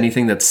conference?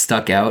 Anything that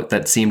stuck out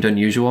that seemed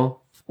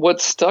unusual? What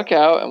stuck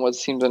out and what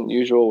seemed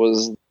unusual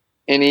was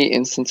any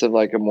instance of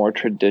a more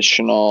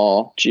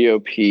traditional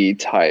GOP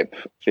type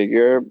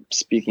figure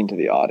speaking to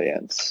the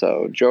audience.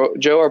 So Joe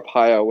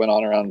Arpaio went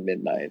on around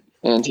midnight,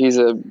 and he's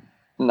a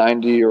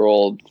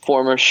 90-year-old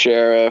former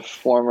sheriff,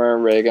 former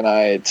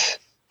Reaganite,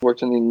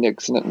 worked in the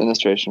Nixon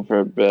administration for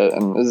a bit.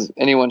 And as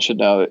anyone should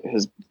know,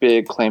 his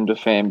big claim to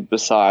fame,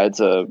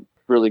 besides a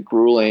really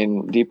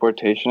grueling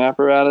deportation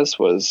apparatus,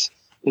 was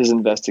his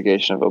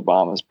investigation of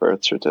Obama's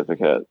birth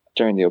certificate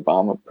during the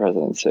Obama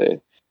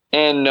presidency.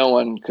 And no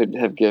one could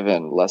have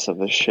given less of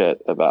a shit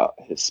about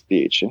his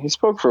speech. And he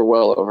spoke for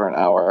well over an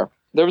hour.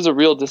 There was a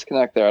real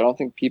disconnect there. I don't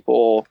think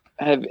people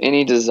have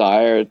any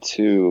desire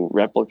to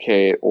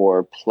replicate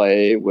or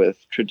play with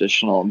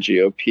traditional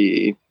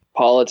GOP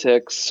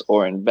politics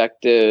or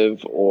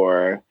invective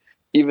or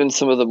even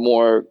some of the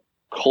more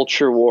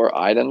culture war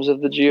items of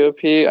the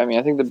GOP. I mean,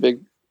 I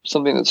think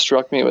something that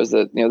struck me was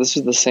that, this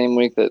is the same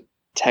week that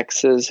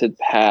Texas had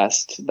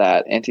passed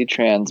that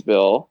anti-trans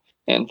bill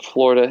and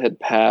Florida had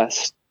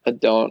passed a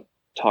don't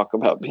talk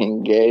about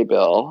being gay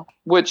bill,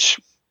 which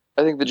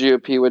I think the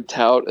GOP would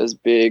tout as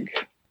big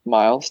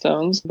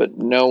milestones, but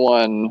no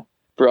one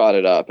brought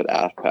it up at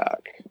AFPAC.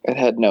 It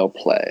had no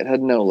play. It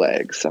had no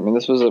legs. I mean,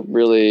 this was a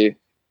really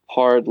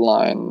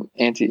hardline,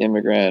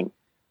 anti-immigrant,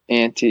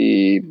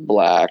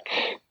 anti-black,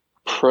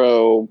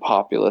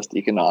 pro-populist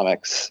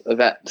economics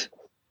event.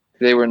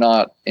 They were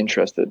not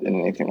interested in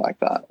anything like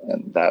that,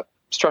 and that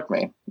struck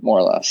me more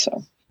or less.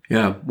 So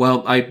yeah,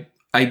 well,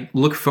 I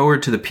look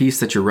forward to the piece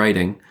that you're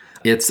writing.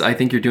 I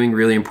think you're doing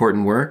really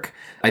important work.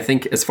 I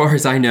think, as far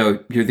as I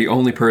know, you're the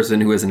only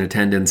person who is in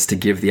attendance to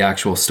give the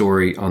actual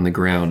story on the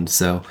ground.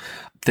 So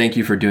thank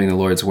you for doing the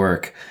Lord's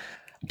work.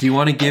 Do you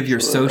want to give your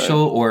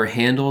social or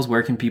handles?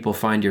 Where can people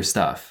find your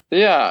stuff?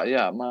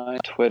 Yeah. My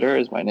Twitter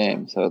is my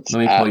name, so it's Let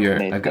me pull your.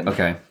 Nathan.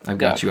 I've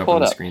got you up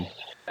on the screen.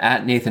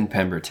 At Nathan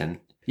Pemberton.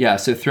 Yeah,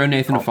 so throw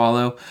Nathan a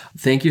follow.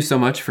 Thank you so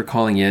much for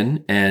calling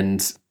in,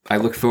 and I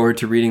look forward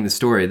to reading the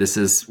story. This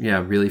is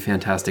really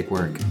fantastic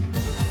work.